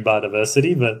measuring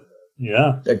biodiversity? But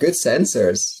yeah. They're good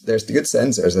sensors. There's the good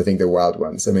sensors, I think, the wild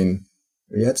ones. I mean,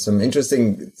 we had some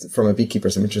interesting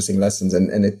lessons,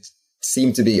 and it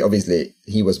seemed to be, obviously,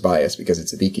 he was biased because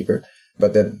it's a beekeeper,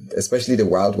 but that especially the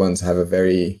wild ones have a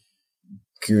very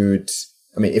good,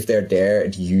 if they're there,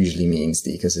 it usually means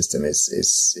the ecosystem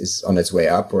is on its way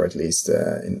up, or at least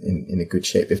in a good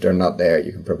shape. If they're not there,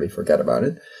 you can probably forget about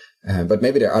it. But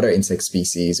maybe there are other insect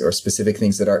species or specific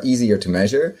things that are easier to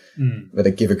measure, but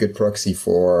that give a good proxy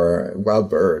for wild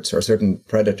birds or certain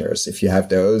predators. If you have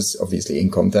those, obviously in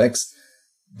context,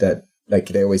 that, like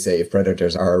they always say, if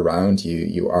predators are around,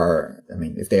 you are,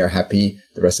 if they are happy,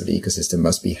 the rest of the ecosystem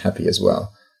must be happy as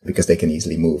well, because they can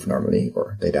easily move normally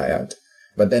or they die out.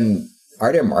 But then,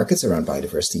 are there markets around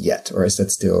biodiversity yet, or is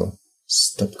that still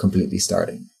completely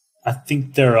starting? I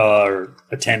think there are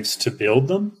attempts to build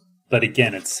them. But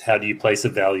again, it's how do you place a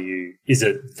value? Is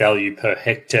it value per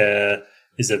hectare?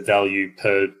 Is it value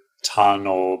per ton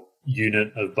or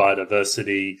unit of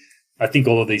biodiversity? I think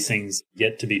all of these things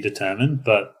yet to be determined,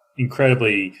 but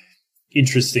incredibly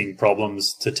interesting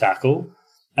problems to tackle.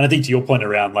 And I think to your point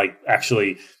around like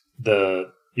actually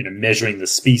the, measuring the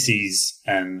species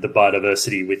and the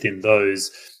biodiversity within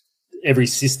those, every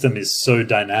system is so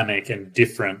dynamic and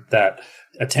different that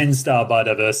a 10-star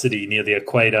biodiversity near the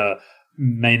equator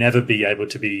may never be able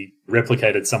to be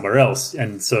replicated somewhere else.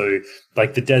 And so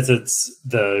like the deserts,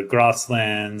 the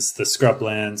grasslands, the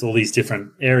scrublands, all these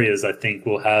different areas, I think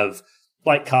will have,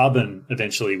 like carbon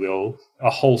eventually will, a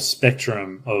whole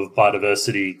spectrum of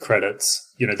biodiversity credits.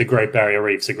 The Great Barrier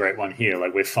Reef's a great one here.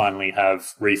 Like we finally have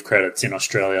reef credits in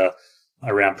Australia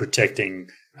around protecting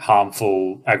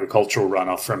harmful agricultural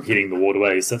runoff from hitting the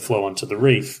waterways that flow onto the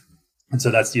reef. And so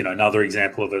that's, another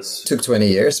example of us. Took 20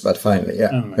 years, but finally,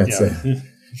 yeah.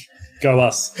 Go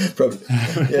us. Probably.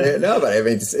 No, but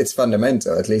it's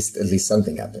fundamental. At least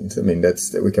something happened.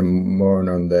 We can mourn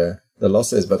on the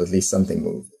losses, but at least something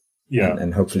moved. Yeah.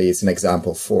 And hopefully it's an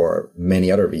example for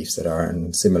many other reefs that are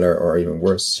in similar or even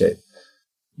worse shape.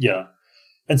 Yeah.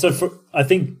 And so I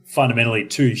think fundamentally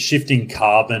too, shifting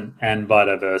carbon and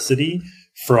biodiversity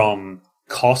from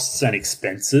costs and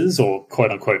expenses or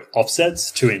quote unquote offsets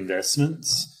to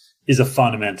investments is a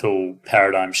fundamental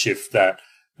paradigm shift that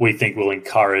we think will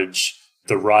encourage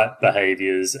the right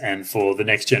behaviors and for the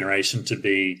next generation to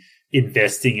be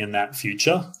investing in that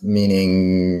future.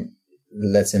 Meaning,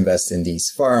 let's invest in these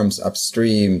farms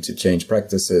upstream to change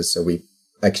practices so we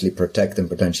actually protect and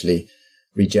potentially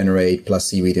regenerate plus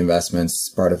seaweed investments,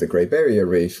 part of the Great Barrier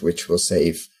Reef, which will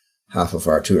save half of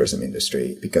our tourism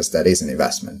industry, because that is an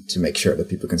investment to make sure that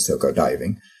people can still go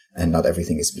diving and not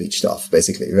everything is bleached off,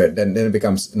 basically. Then it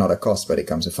becomes not a cost, but it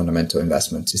becomes a fundamental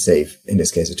investment to save, in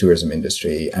this case, the tourism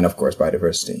industry and, of course,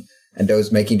 biodiversity. And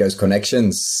making those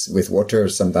connections with water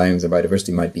sometimes and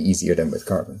biodiversity might be easier than with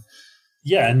carbon.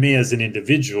 Yeah, and me as an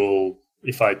individual,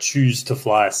 if I choose to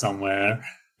fly somewhere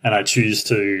and I choose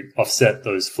to offset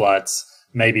those flights,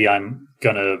 maybe I'm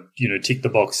going to, tick the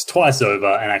box twice over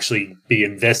and actually be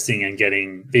investing and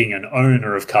being an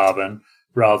owner of carbon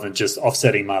rather than just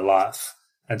offsetting my life.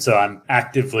 And so I'm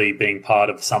actively being part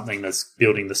of something that's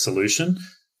building the solution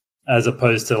as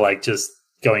opposed to like just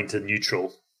going to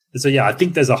neutral. And so, yeah, I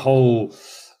think there's a whole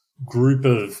group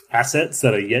of assets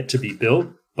that are yet to be built,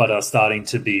 but are starting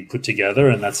to be put together.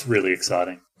 And that's really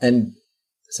exciting. And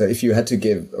so if you had to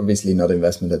give, obviously not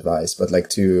investment advice, but like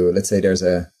to, let's say there's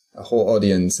a whole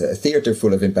audience, a theater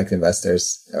full of impact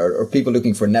investors or people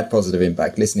looking for net positive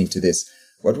impact listening to this,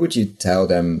 what would you tell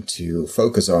them to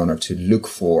focus on or to look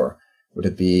for? Would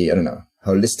it be, I don't know,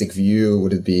 holistic view?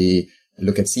 Would it be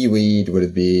look at seaweed? Would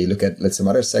it be look at some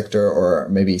other sector or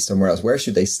maybe somewhere else? Where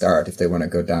should they start if they want to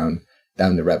go down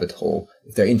the rabbit hole?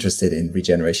 If they're interested in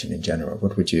regeneration in general,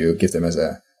 what would you give them as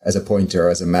a pointer or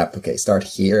as a map? Okay, start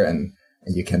here and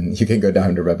you can go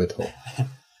down the rabbit hole.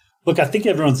 Look, I think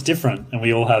everyone's different and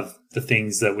we all have the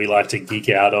things that we like to geek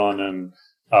out on and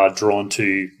are drawn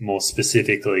to more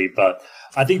specifically. But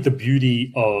I think the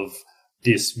beauty of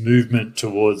this movement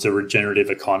towards a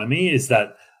regenerative economy is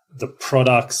that the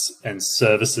products and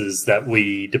services that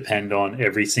we depend on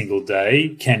every single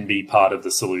day can be part of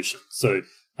the solution. So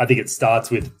I think it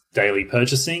starts with daily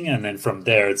purchasing. And then from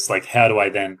there, it's like, how do I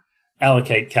then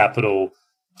allocate capital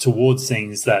towards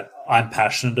things that I'm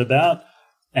passionate about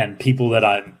and people that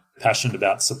I'm passionate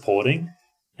about supporting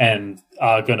and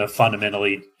are going to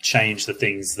fundamentally change the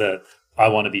things that I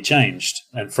want to be changed.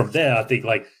 And from there, I think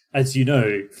like, as you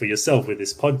know, for yourself with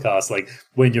this podcast, like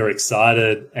when you're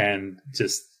excited and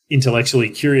just intellectually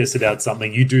curious about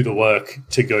something, you do the work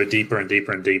to go deeper and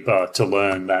deeper and deeper to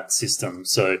learn that system.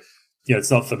 So,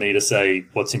 it's not for me to say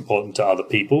what's important to other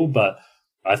people, but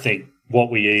I think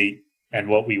what we eat and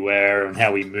what we wear and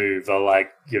how we move are like,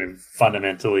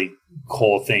 fundamentally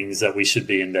core things that we should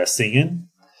be investing in,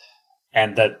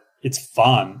 and that it's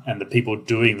fun. And the people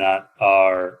doing that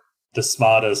are the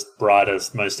smartest,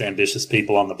 brightest, most ambitious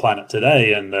people on the planet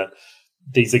today. And that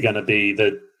these are going to be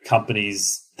the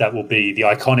companies that will be the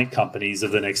iconic companies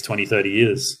of the next 20, 30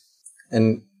 years.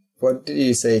 And what do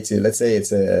you say to, let's say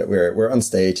we're on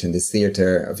stage in this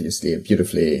theater, obviously a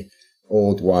beautifully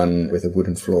old one with a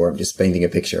wooden floor. I'm just painting a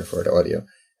picture for the audio.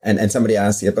 And somebody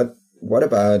asks you, but what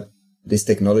about this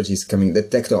technology is coming, the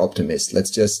techno-optimist?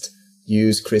 Let's just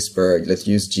use CRISPR, let's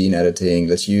use gene editing,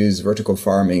 let's use vertical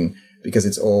farming, because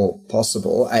it's all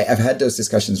possible. I've had those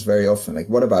discussions very often. Like,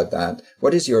 what about that?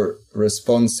 What is your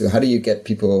response to, how do you get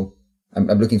people, I'm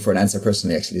looking for an answer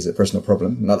personally, actually, it's a personal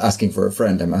problem. I'm not asking for a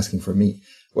friend, I'm asking for me.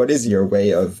 What is your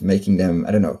way of making them,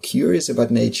 I don't know, curious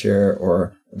about nature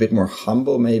or a bit more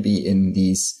humble maybe in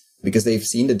these, because they've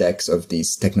seen the decks of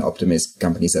these techno-optimist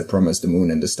companies that promise the moon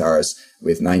and the stars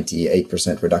with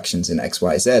 98% reductions in X,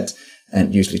 Y, Z,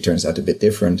 and usually turns out a bit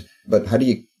different. But how do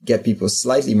you get people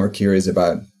slightly more curious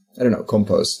about, I don't know,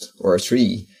 compost or a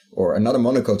tree or another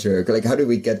monoculture? Like, how do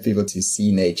we get people to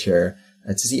see nature,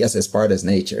 to see us as part of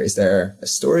nature? Is there a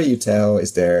story you tell?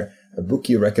 Is there a book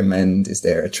you recommend? Is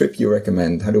there a trip you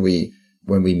recommend? How do we,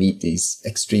 when we meet these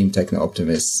extreme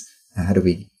techno-optimists, how do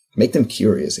we make them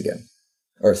curious again?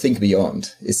 Or think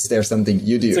beyond? Is there something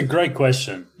you do? It's a great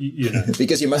question.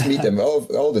 Because you must meet them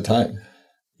all the time.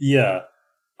 Yeah.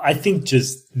 I think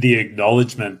just the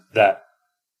acknowledgement that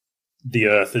the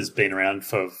Earth has been around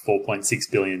for 4.6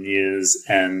 billion years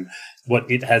and what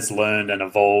it has learned and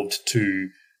evolved to,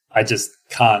 I just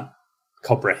can't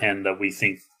comprehend that we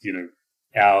think,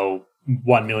 our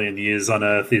 1 million years on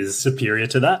Earth is superior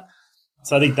to that.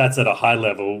 So I think that's at a high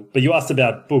level. But you asked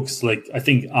about books. Like, I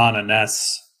think Arne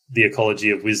Nass, The Ecology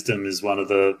of Wisdom, is one of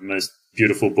the most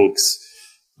beautiful books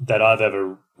that I've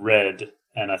ever read.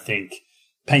 And I think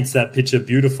paints that picture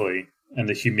beautifully, and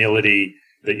the humility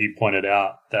that you pointed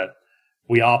out, that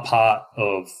we are part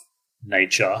of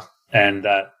nature and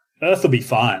that Earth will be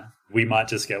fine. We might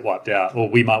just get wiped out, or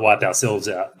we might wipe ourselves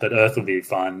out, but Earth will be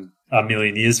fine a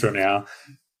million years from now.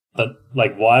 But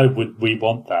like, why would we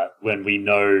want that when we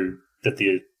know that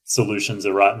the solutions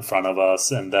are right in front of us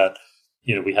and that,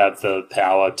 we have the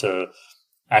power to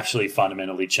actually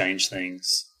fundamentally change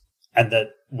things, and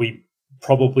that we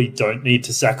probably don't need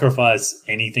to sacrifice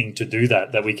anything to do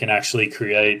that, that we can actually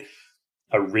create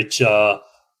a richer,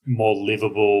 more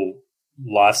livable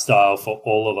lifestyle for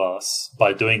all of us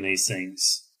by doing these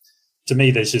things. To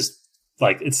me, there's just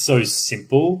like, it's so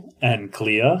simple and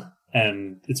clear,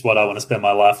 and it's what I want to spend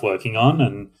my life working on.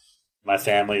 And my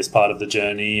family is part of the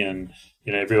journey, and,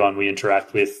 everyone we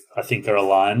interact with, I think, are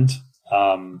aligned.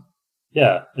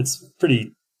 It's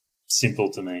pretty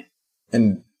simple to me.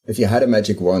 And if you had a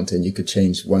magic wand and you could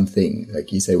change one thing,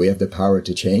 like you say, we have the power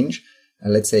to change.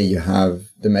 And let's say you have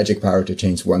the magic power to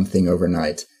change one thing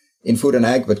overnight in food and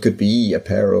ag, but could be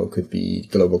apparel, could be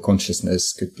global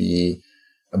consciousness, could be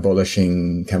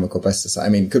abolishing chemical pesticides. I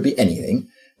mean, it could be anything,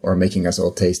 or making us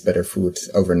all taste better food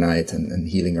overnight and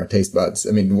healing our taste buds.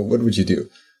 I mean, what would you do?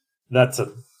 That's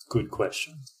a good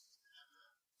question.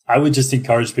 I would just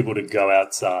encourage people to go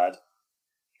outside,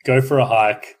 go for a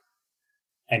hike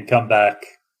and come back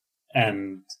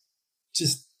and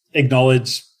just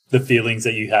acknowledge the feelings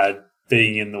that you had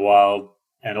being in the wild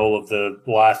and all of the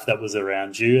life that was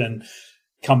around you, and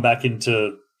come back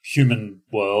into human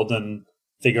world and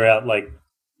figure out, like,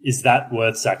 is that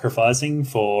worth sacrificing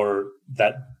for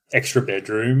that extra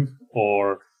bedroom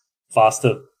or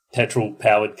faster petrol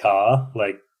powered car?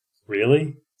 Like,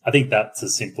 really? I think that's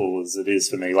as simple as it is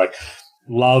for me. Like,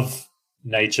 love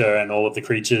nature and all of the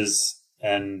creatures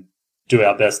and do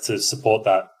our best to support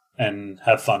that and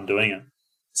have fun doing it.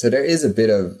 So there is a bit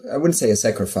of, I wouldn't say a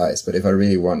sacrifice, but if I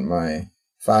really want my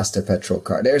faster petrol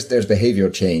car, there's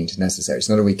behavioral change necessary. It's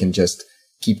not that we can just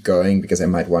keep going because I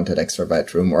might want that extra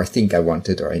bedroom, or I think I want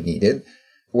it, or I need it.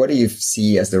 What do you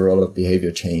see as the role of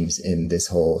behavior change in this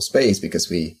whole space? Because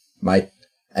we might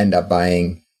end up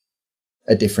buying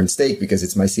a different steak because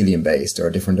it's mycelium based, or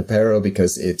a different apparel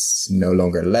because it's no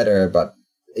longer leather, but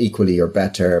equally or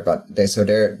better. But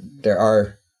there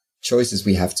are choices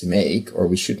we have to make, or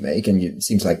we should make. And it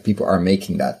seems like people are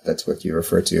making that. That's what you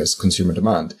refer to as consumer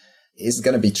demand. Is it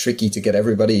going to be tricky to get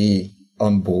everybody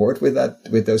on board with that,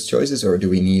 with those choices? Or do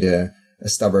we need a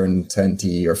stubborn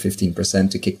 20 or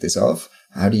 15% to kick this off?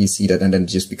 How do you see that? And then it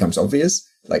just becomes obvious.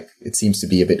 Like it seems to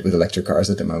be a bit with electric cars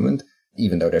at the moment,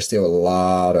 even though there's still a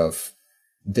lot of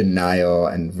denial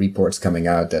and reports coming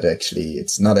out that actually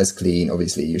it's not as clean,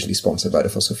 obviously usually sponsored by the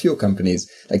fossil fuel companies.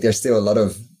 Like there's still a lot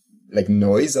of like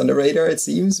noise on the radar, it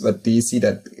seems. But do you see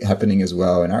that happening as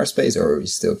well in our space, or are we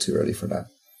still too early for that?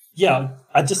 Yeah,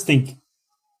 I just think,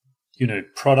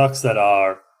 products that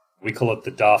are, we call it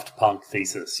the Daft Punk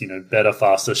thesis, better,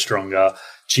 faster, stronger,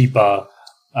 cheaper,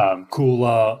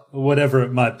 cooler, whatever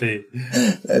it might be.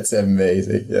 That's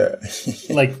amazing. Yeah.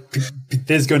 Like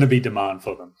there's going to be demand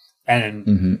for them.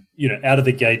 And, out of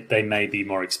the gate, they may be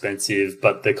more expensive,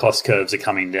 but the cost curves are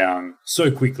coming down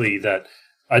so quickly that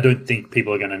I don't think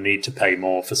people are going to need to pay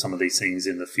more for some of these things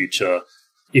in the future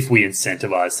if we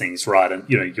incentivize things right. And,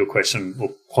 your question or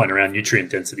point around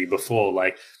nutrient density before,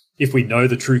 like if we know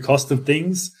the true cost of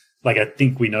things, like I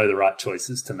think we know the right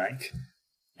choices to make,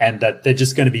 and that they're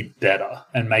just going to be better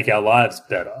and make our lives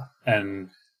better. And,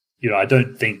 I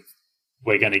don't think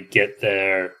we're going to get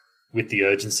there with the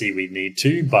urgency we need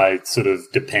to by sort of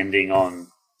depending on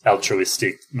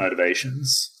altruistic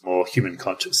motivations or human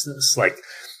consciousness. Like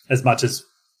as much as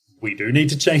we do need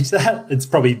to change that, it's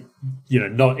probably,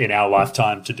 not in our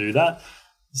lifetime to do that.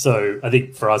 So I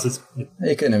think for us,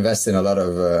 you can invest in a lot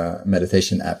of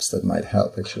meditation apps that might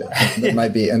help. Actually, that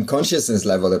might be on consciousness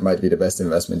level. That might be the best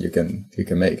investment you can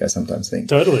make. I sometimes think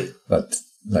totally. But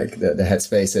like the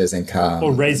headspaces and calm,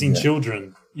 or raising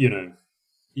children,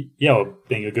 or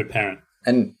being a good parent.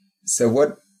 And so,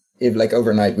 what if like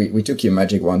overnight we took your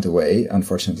magic wand away,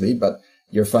 unfortunately, but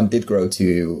your fund did grow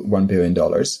to $1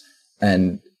 billion,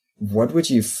 and what would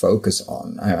you focus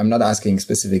on? I'm not asking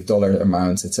specific dollar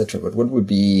amounts, etc., but what would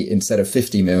be, instead of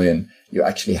 50 million, you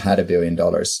actually had $1 billion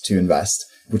to invest?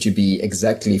 Would you be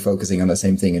exactly focusing on the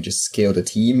same thing and just scale the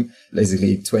team,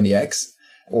 basically 20x?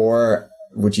 Or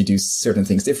would you do certain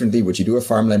things differently? Would you do a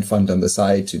farmland fund on the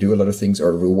side to do a lot of things, or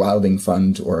a rewilding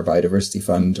fund or a biodiversity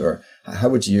fund? Or how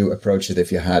would you approach it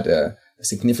if you had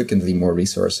significantly more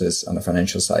resources on the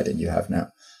financial side than you have now?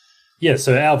 Yeah,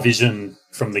 so our vision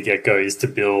from the get-go is to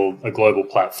build a global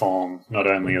platform, not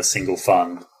only a single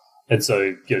fund. And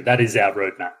so that is our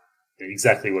roadmap,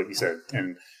 exactly what you said.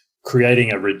 And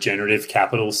creating a regenerative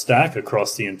capital stack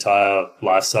across the entire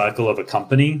life cycle of a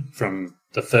company, from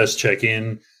the first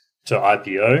check-in to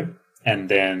IPO. And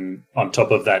then on top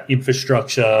of that,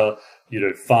 infrastructure,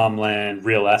 farmland,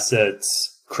 real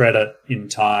assets, credit in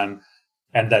time,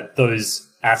 and that those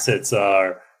assets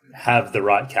have the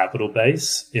right capital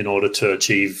base in order to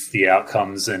achieve the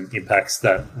outcomes and impacts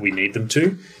that we need them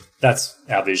to. That's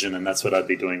our vision, and that's what I'd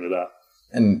be doing with that.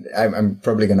 And I'm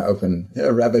probably going to open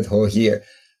a rabbit hole here.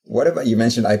 What about, you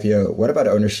mentioned IPO, what about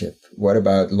ownership? What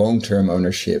about long-term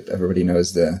ownership? Everybody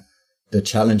knows the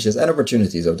challenges and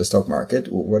opportunities of the stock market.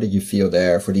 What do you feel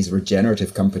there for these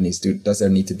regenerative companies? Does there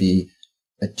need to be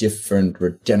a different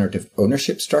regenerative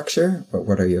ownership structure?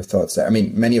 What are your thoughts there? I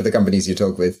mean, many of the companies you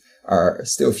talk with are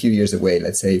still a few years away,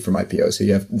 let's say, from IPO. So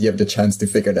you have the chance to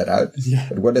figure that out. Yeah.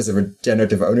 But what does a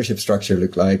regenerative ownership structure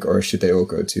look like? Or should they all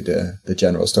go to the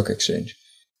general stock exchange?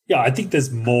 Yeah, I think there's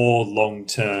more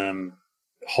long-term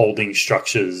holding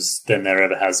structures than there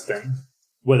ever has been.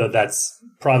 Whether that's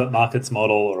private markets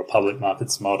model or a public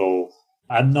markets model,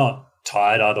 I'm not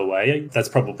tied either way. That's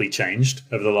probably changed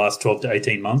over the last 12 to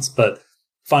 18 months. But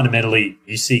fundamentally,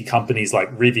 you see companies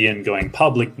like Rivian going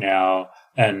public now,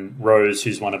 and Rose,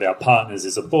 who's one of our partners,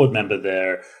 is a board member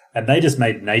there, and they just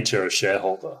made nature a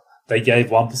shareholder. they gave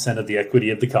 1% of the equity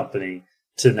of the company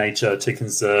to nature to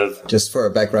conserve. Just for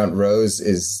a background, Rose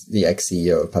is the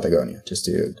ex-CEO of Patagonia, just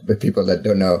to the people that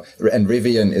don't know. And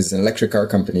Rivian is an electric car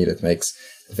company that makes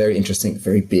very interesting,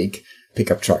 very big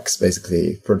pickup trucks,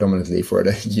 basically predominantly for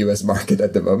the US market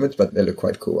at the moment, but they look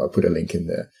quite cool. I'll put a link in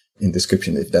the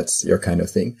description if that's your kind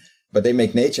of thing. But they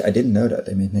make nature. I didn't know that.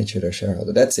 They made nature their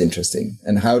shareholder. That's interesting.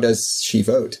 And how does she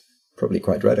vote? Probably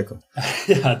quite radical.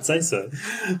 Yeah, I'd say so.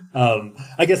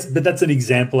 I guess, but that's an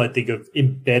example, I think, of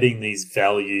embedding these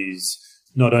values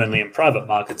not only in private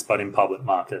markets, but in public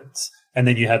markets. And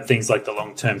then you have things like the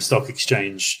long-term stock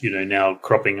exchange, now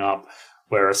cropping up,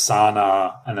 where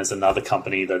Asana and there's another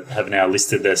company that have now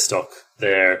listed their stock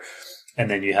there. And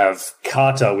then you have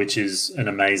Carta, which is an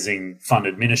amazing fund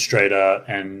administrator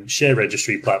and share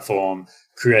registry platform,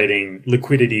 creating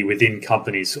liquidity within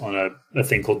companies on a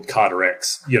thing called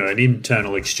CartaX, an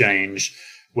internal exchange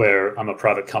where I'm a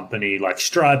private company like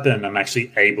Stripe and I'm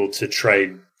actually able to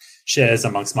trade shares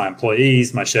amongst my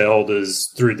employees, my shareholders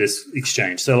through this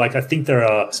exchange. So I think there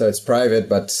are... So it's private,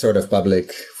 but sort of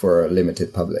public for a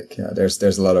limited public. Yeah, there's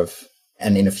a lot of...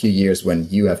 And in a few years when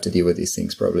you have to deal with these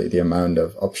things, probably the amount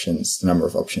of options, the number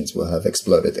of options will have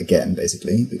exploded again,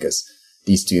 basically, because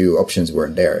these two options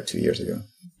weren't there 2 years ago.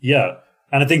 Yeah.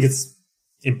 And I think it's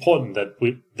important that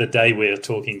the day we're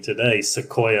talking today,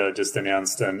 Sequoia just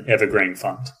announced an evergreen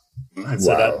fund. And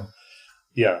so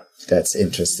wow. That's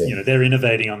interesting. They're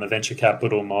innovating on the venture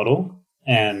capital model.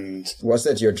 And was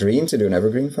that your dream to do an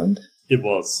evergreen fund? It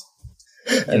was.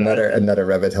 Another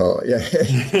rabbit hole. Yeah.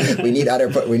 we need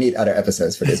other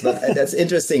episodes for this. But that's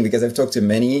interesting because I've talked to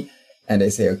many and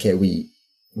they say, okay, we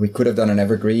could have done an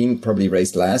evergreen, probably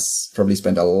raised less, probably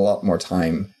spent a lot more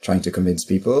time trying to convince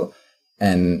people.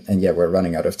 And we're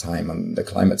running out of time on the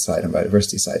climate side and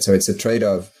biodiversity side. So it's a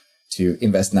trade-off to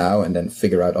invest now and then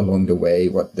figure out along the way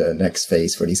what the next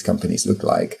phase for these companies look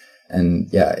like. And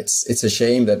it's a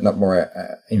shame that not more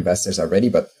investors are ready,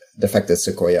 but the fact that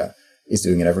Sequoia is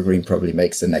doing an evergreen probably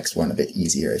makes the next one a bit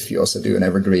easier if you also do an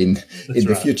evergreen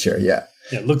the future. Yeah.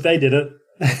 Yeah. Look, they did it.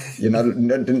 You're not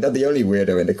the only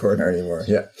weirdo in the corner anymore.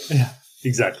 Yeah. Yeah,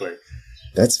 exactly.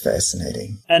 That's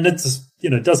fascinating. And it's,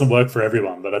 it doesn't work for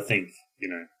everyone, but I think,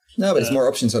 No, but it's more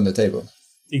options on the table.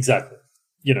 Exactly.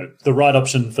 The right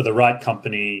option for the right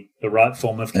company, the right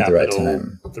form of capital,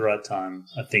 at the right time.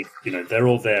 I think, they're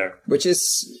all there. Which is,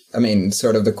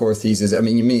 sort of the core thesis.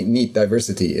 You need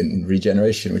diversity in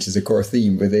regeneration, which is a core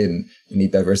theme within. You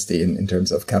need diversity in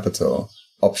terms of capital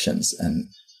options. And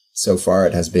so far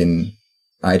it has been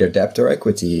either debt or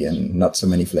equity and not so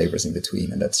many flavors in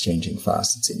between. And that's changing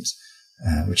fast, it seems,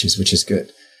 which is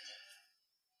good.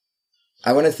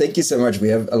 I want to thank you so much. We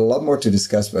have a lot more to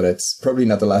discuss, but it's probably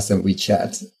not the last time we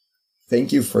chat.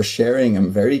 Thank you for sharing. I'm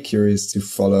very curious to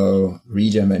follow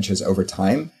Regen Ventures over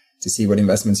time, to see what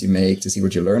investments you make, to see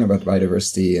what you learn about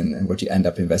biodiversity and what you end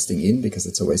up investing in, because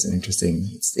it's always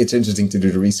it's interesting to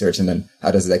do the research and then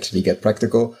how does it actually get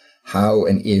practical? How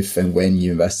and if and when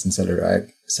you invest in cellular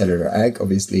ag,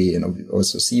 obviously, and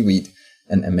also seaweed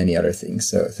and many other things.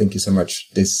 So thank you so much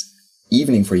this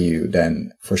evening for you,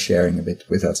 Dan, for sharing a bit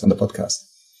with us on the podcast.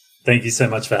 Thank you so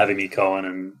much for having me, Koen,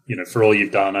 and for all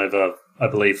you've done over, I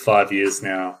believe, 5 years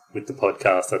now with the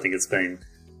podcast. I think it's been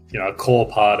a core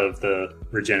part of the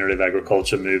regenerative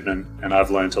agriculture movement, and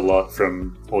I've learned a lot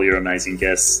from all your amazing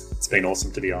guests. It's been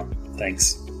awesome to be on.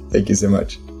 Thanks. Thank you so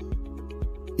much.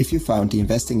 If you found the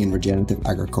Investing in Regenerative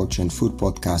Agriculture and Food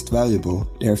podcast valuable,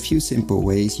 there are a few simple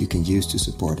ways you can use to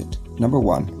support it. Number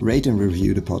 1, rate and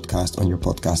review the podcast on your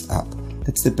podcast app.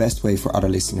 That's the best way for other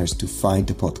listeners to find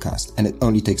the podcast, and it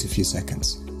only takes a few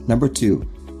seconds. Number 2,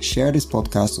 share this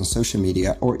podcast on social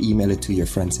media or email it to your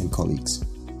friends and colleagues.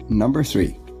 Number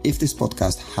 3, if this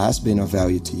podcast has been of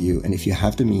value to you and if you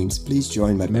have the means, please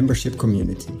join my membership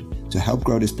community to help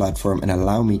grow this platform and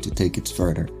allow me to take it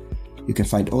further. You can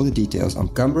find all the details on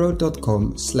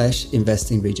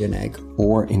gumroad.com/investingregenag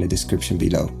or in the description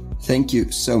below. Thank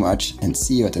you so much and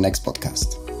see you at the next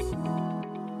podcast.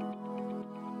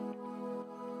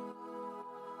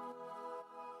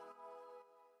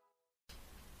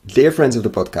 Dear friends of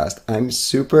the podcast, I'm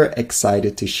super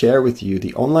excited to share with you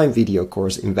the online video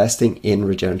course Investing in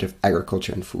Regenerative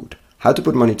Agriculture and Food. How to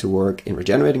put money to work in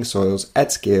regenerating soils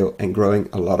at scale and growing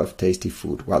a lot of tasty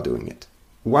food while doing it.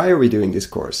 Why are we doing this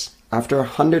course? After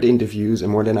 100 interviews and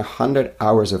more than 100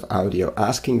 hours of audio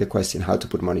asking the question how to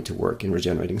put money to work in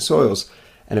regenerating soils,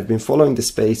 and have been following the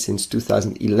space since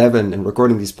 2011 and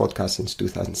recording these podcasts since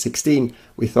 2016,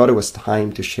 we thought it was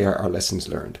time to share our lessons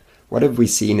learned. What have we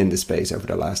seen in the space over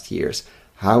the last years?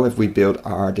 How have we built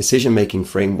our decision-making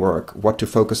framework? What to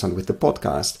focus on with the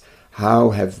podcast?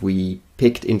 How have we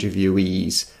picked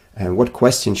interviewees? And what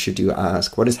questions should you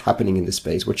ask? What is happening in the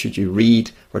space? What should you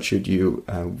read? What should you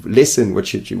listen? What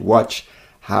should you watch?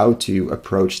 How to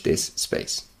approach this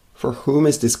space. For whom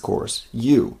is this course?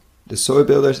 You, the soil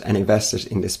builders and investors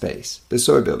in this space. The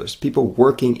soil builders, people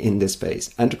working in this space,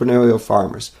 entrepreneurial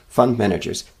farmers, fund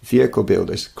managers, vehicle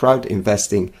builders, crowd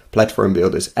investing, platform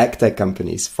builders, agtech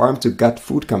companies, farm-to-gut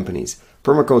food companies,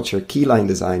 permaculture, keyline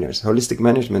designers, holistic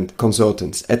management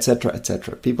consultants, etc.,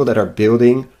 etc. People that are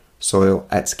building soil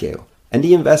at scale. And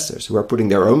the investors who are putting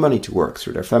their own money to work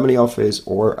through their family office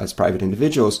or as private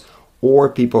individuals, or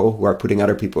people who are putting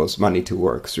other people's money to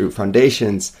work through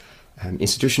foundations,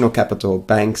 institutional capital,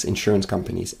 banks, insurance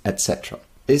companies, etc.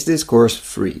 Is this course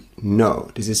free?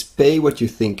 No. This is pay what you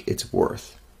think it's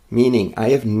worth. Meaning I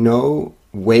have no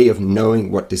way of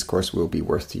knowing what this course will be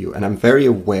worth to you. And I'm very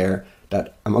aware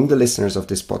that among the listeners of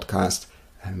this podcast,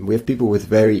 we have people with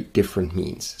very different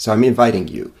means. So I'm inviting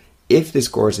you, if this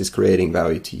course is creating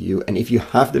value to you, and if you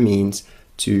have the means,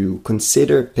 to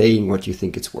consider paying what you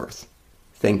think it's worth.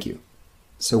 Thank you.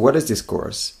 So what is this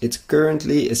course? It's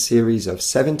currently a series of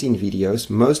 17 videos,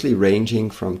 mostly ranging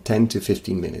from 10 to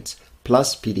 15 minutes,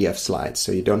 plus PDF slides,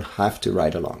 so you don't have to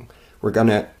ride along. We're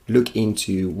gonna look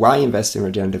into why invest in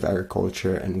regenerative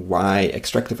agriculture and why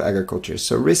extractive agriculture is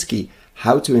so risky,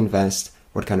 how to invest,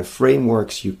 what kind of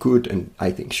frameworks you could and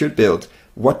I think should build,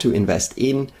 what to invest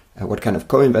in, what kind of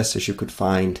co-investors you could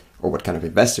find, or what kind of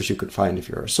investors you could find if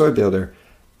you're a soil builder.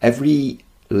 Every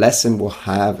lesson will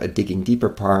have a digging deeper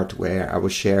part where I will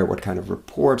share what kind of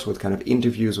reports, what kind of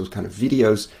interviews, what kind of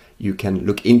videos you can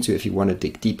look into if you want to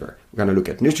dig deeper. We're going to look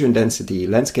at nutrient density,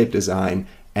 landscape design,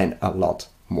 and a lot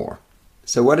more.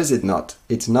 So what is it not?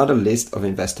 It's not a list of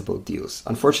investable deals.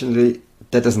 Unfortunately,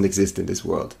 that doesn't exist in this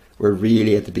world. We're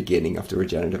really at the beginning of the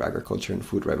regenerative agriculture and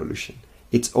food revolution.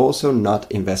 It's also not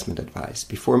investment advice.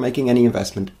 Before making any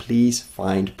investment, please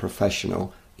find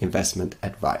professional investment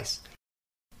advice.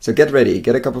 So get ready,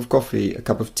 get a cup of coffee, a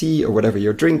cup of tea, or whatever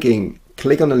you're drinking.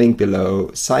 Click on the link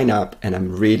below, sign up, and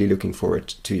I'm really looking forward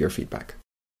to your feedback.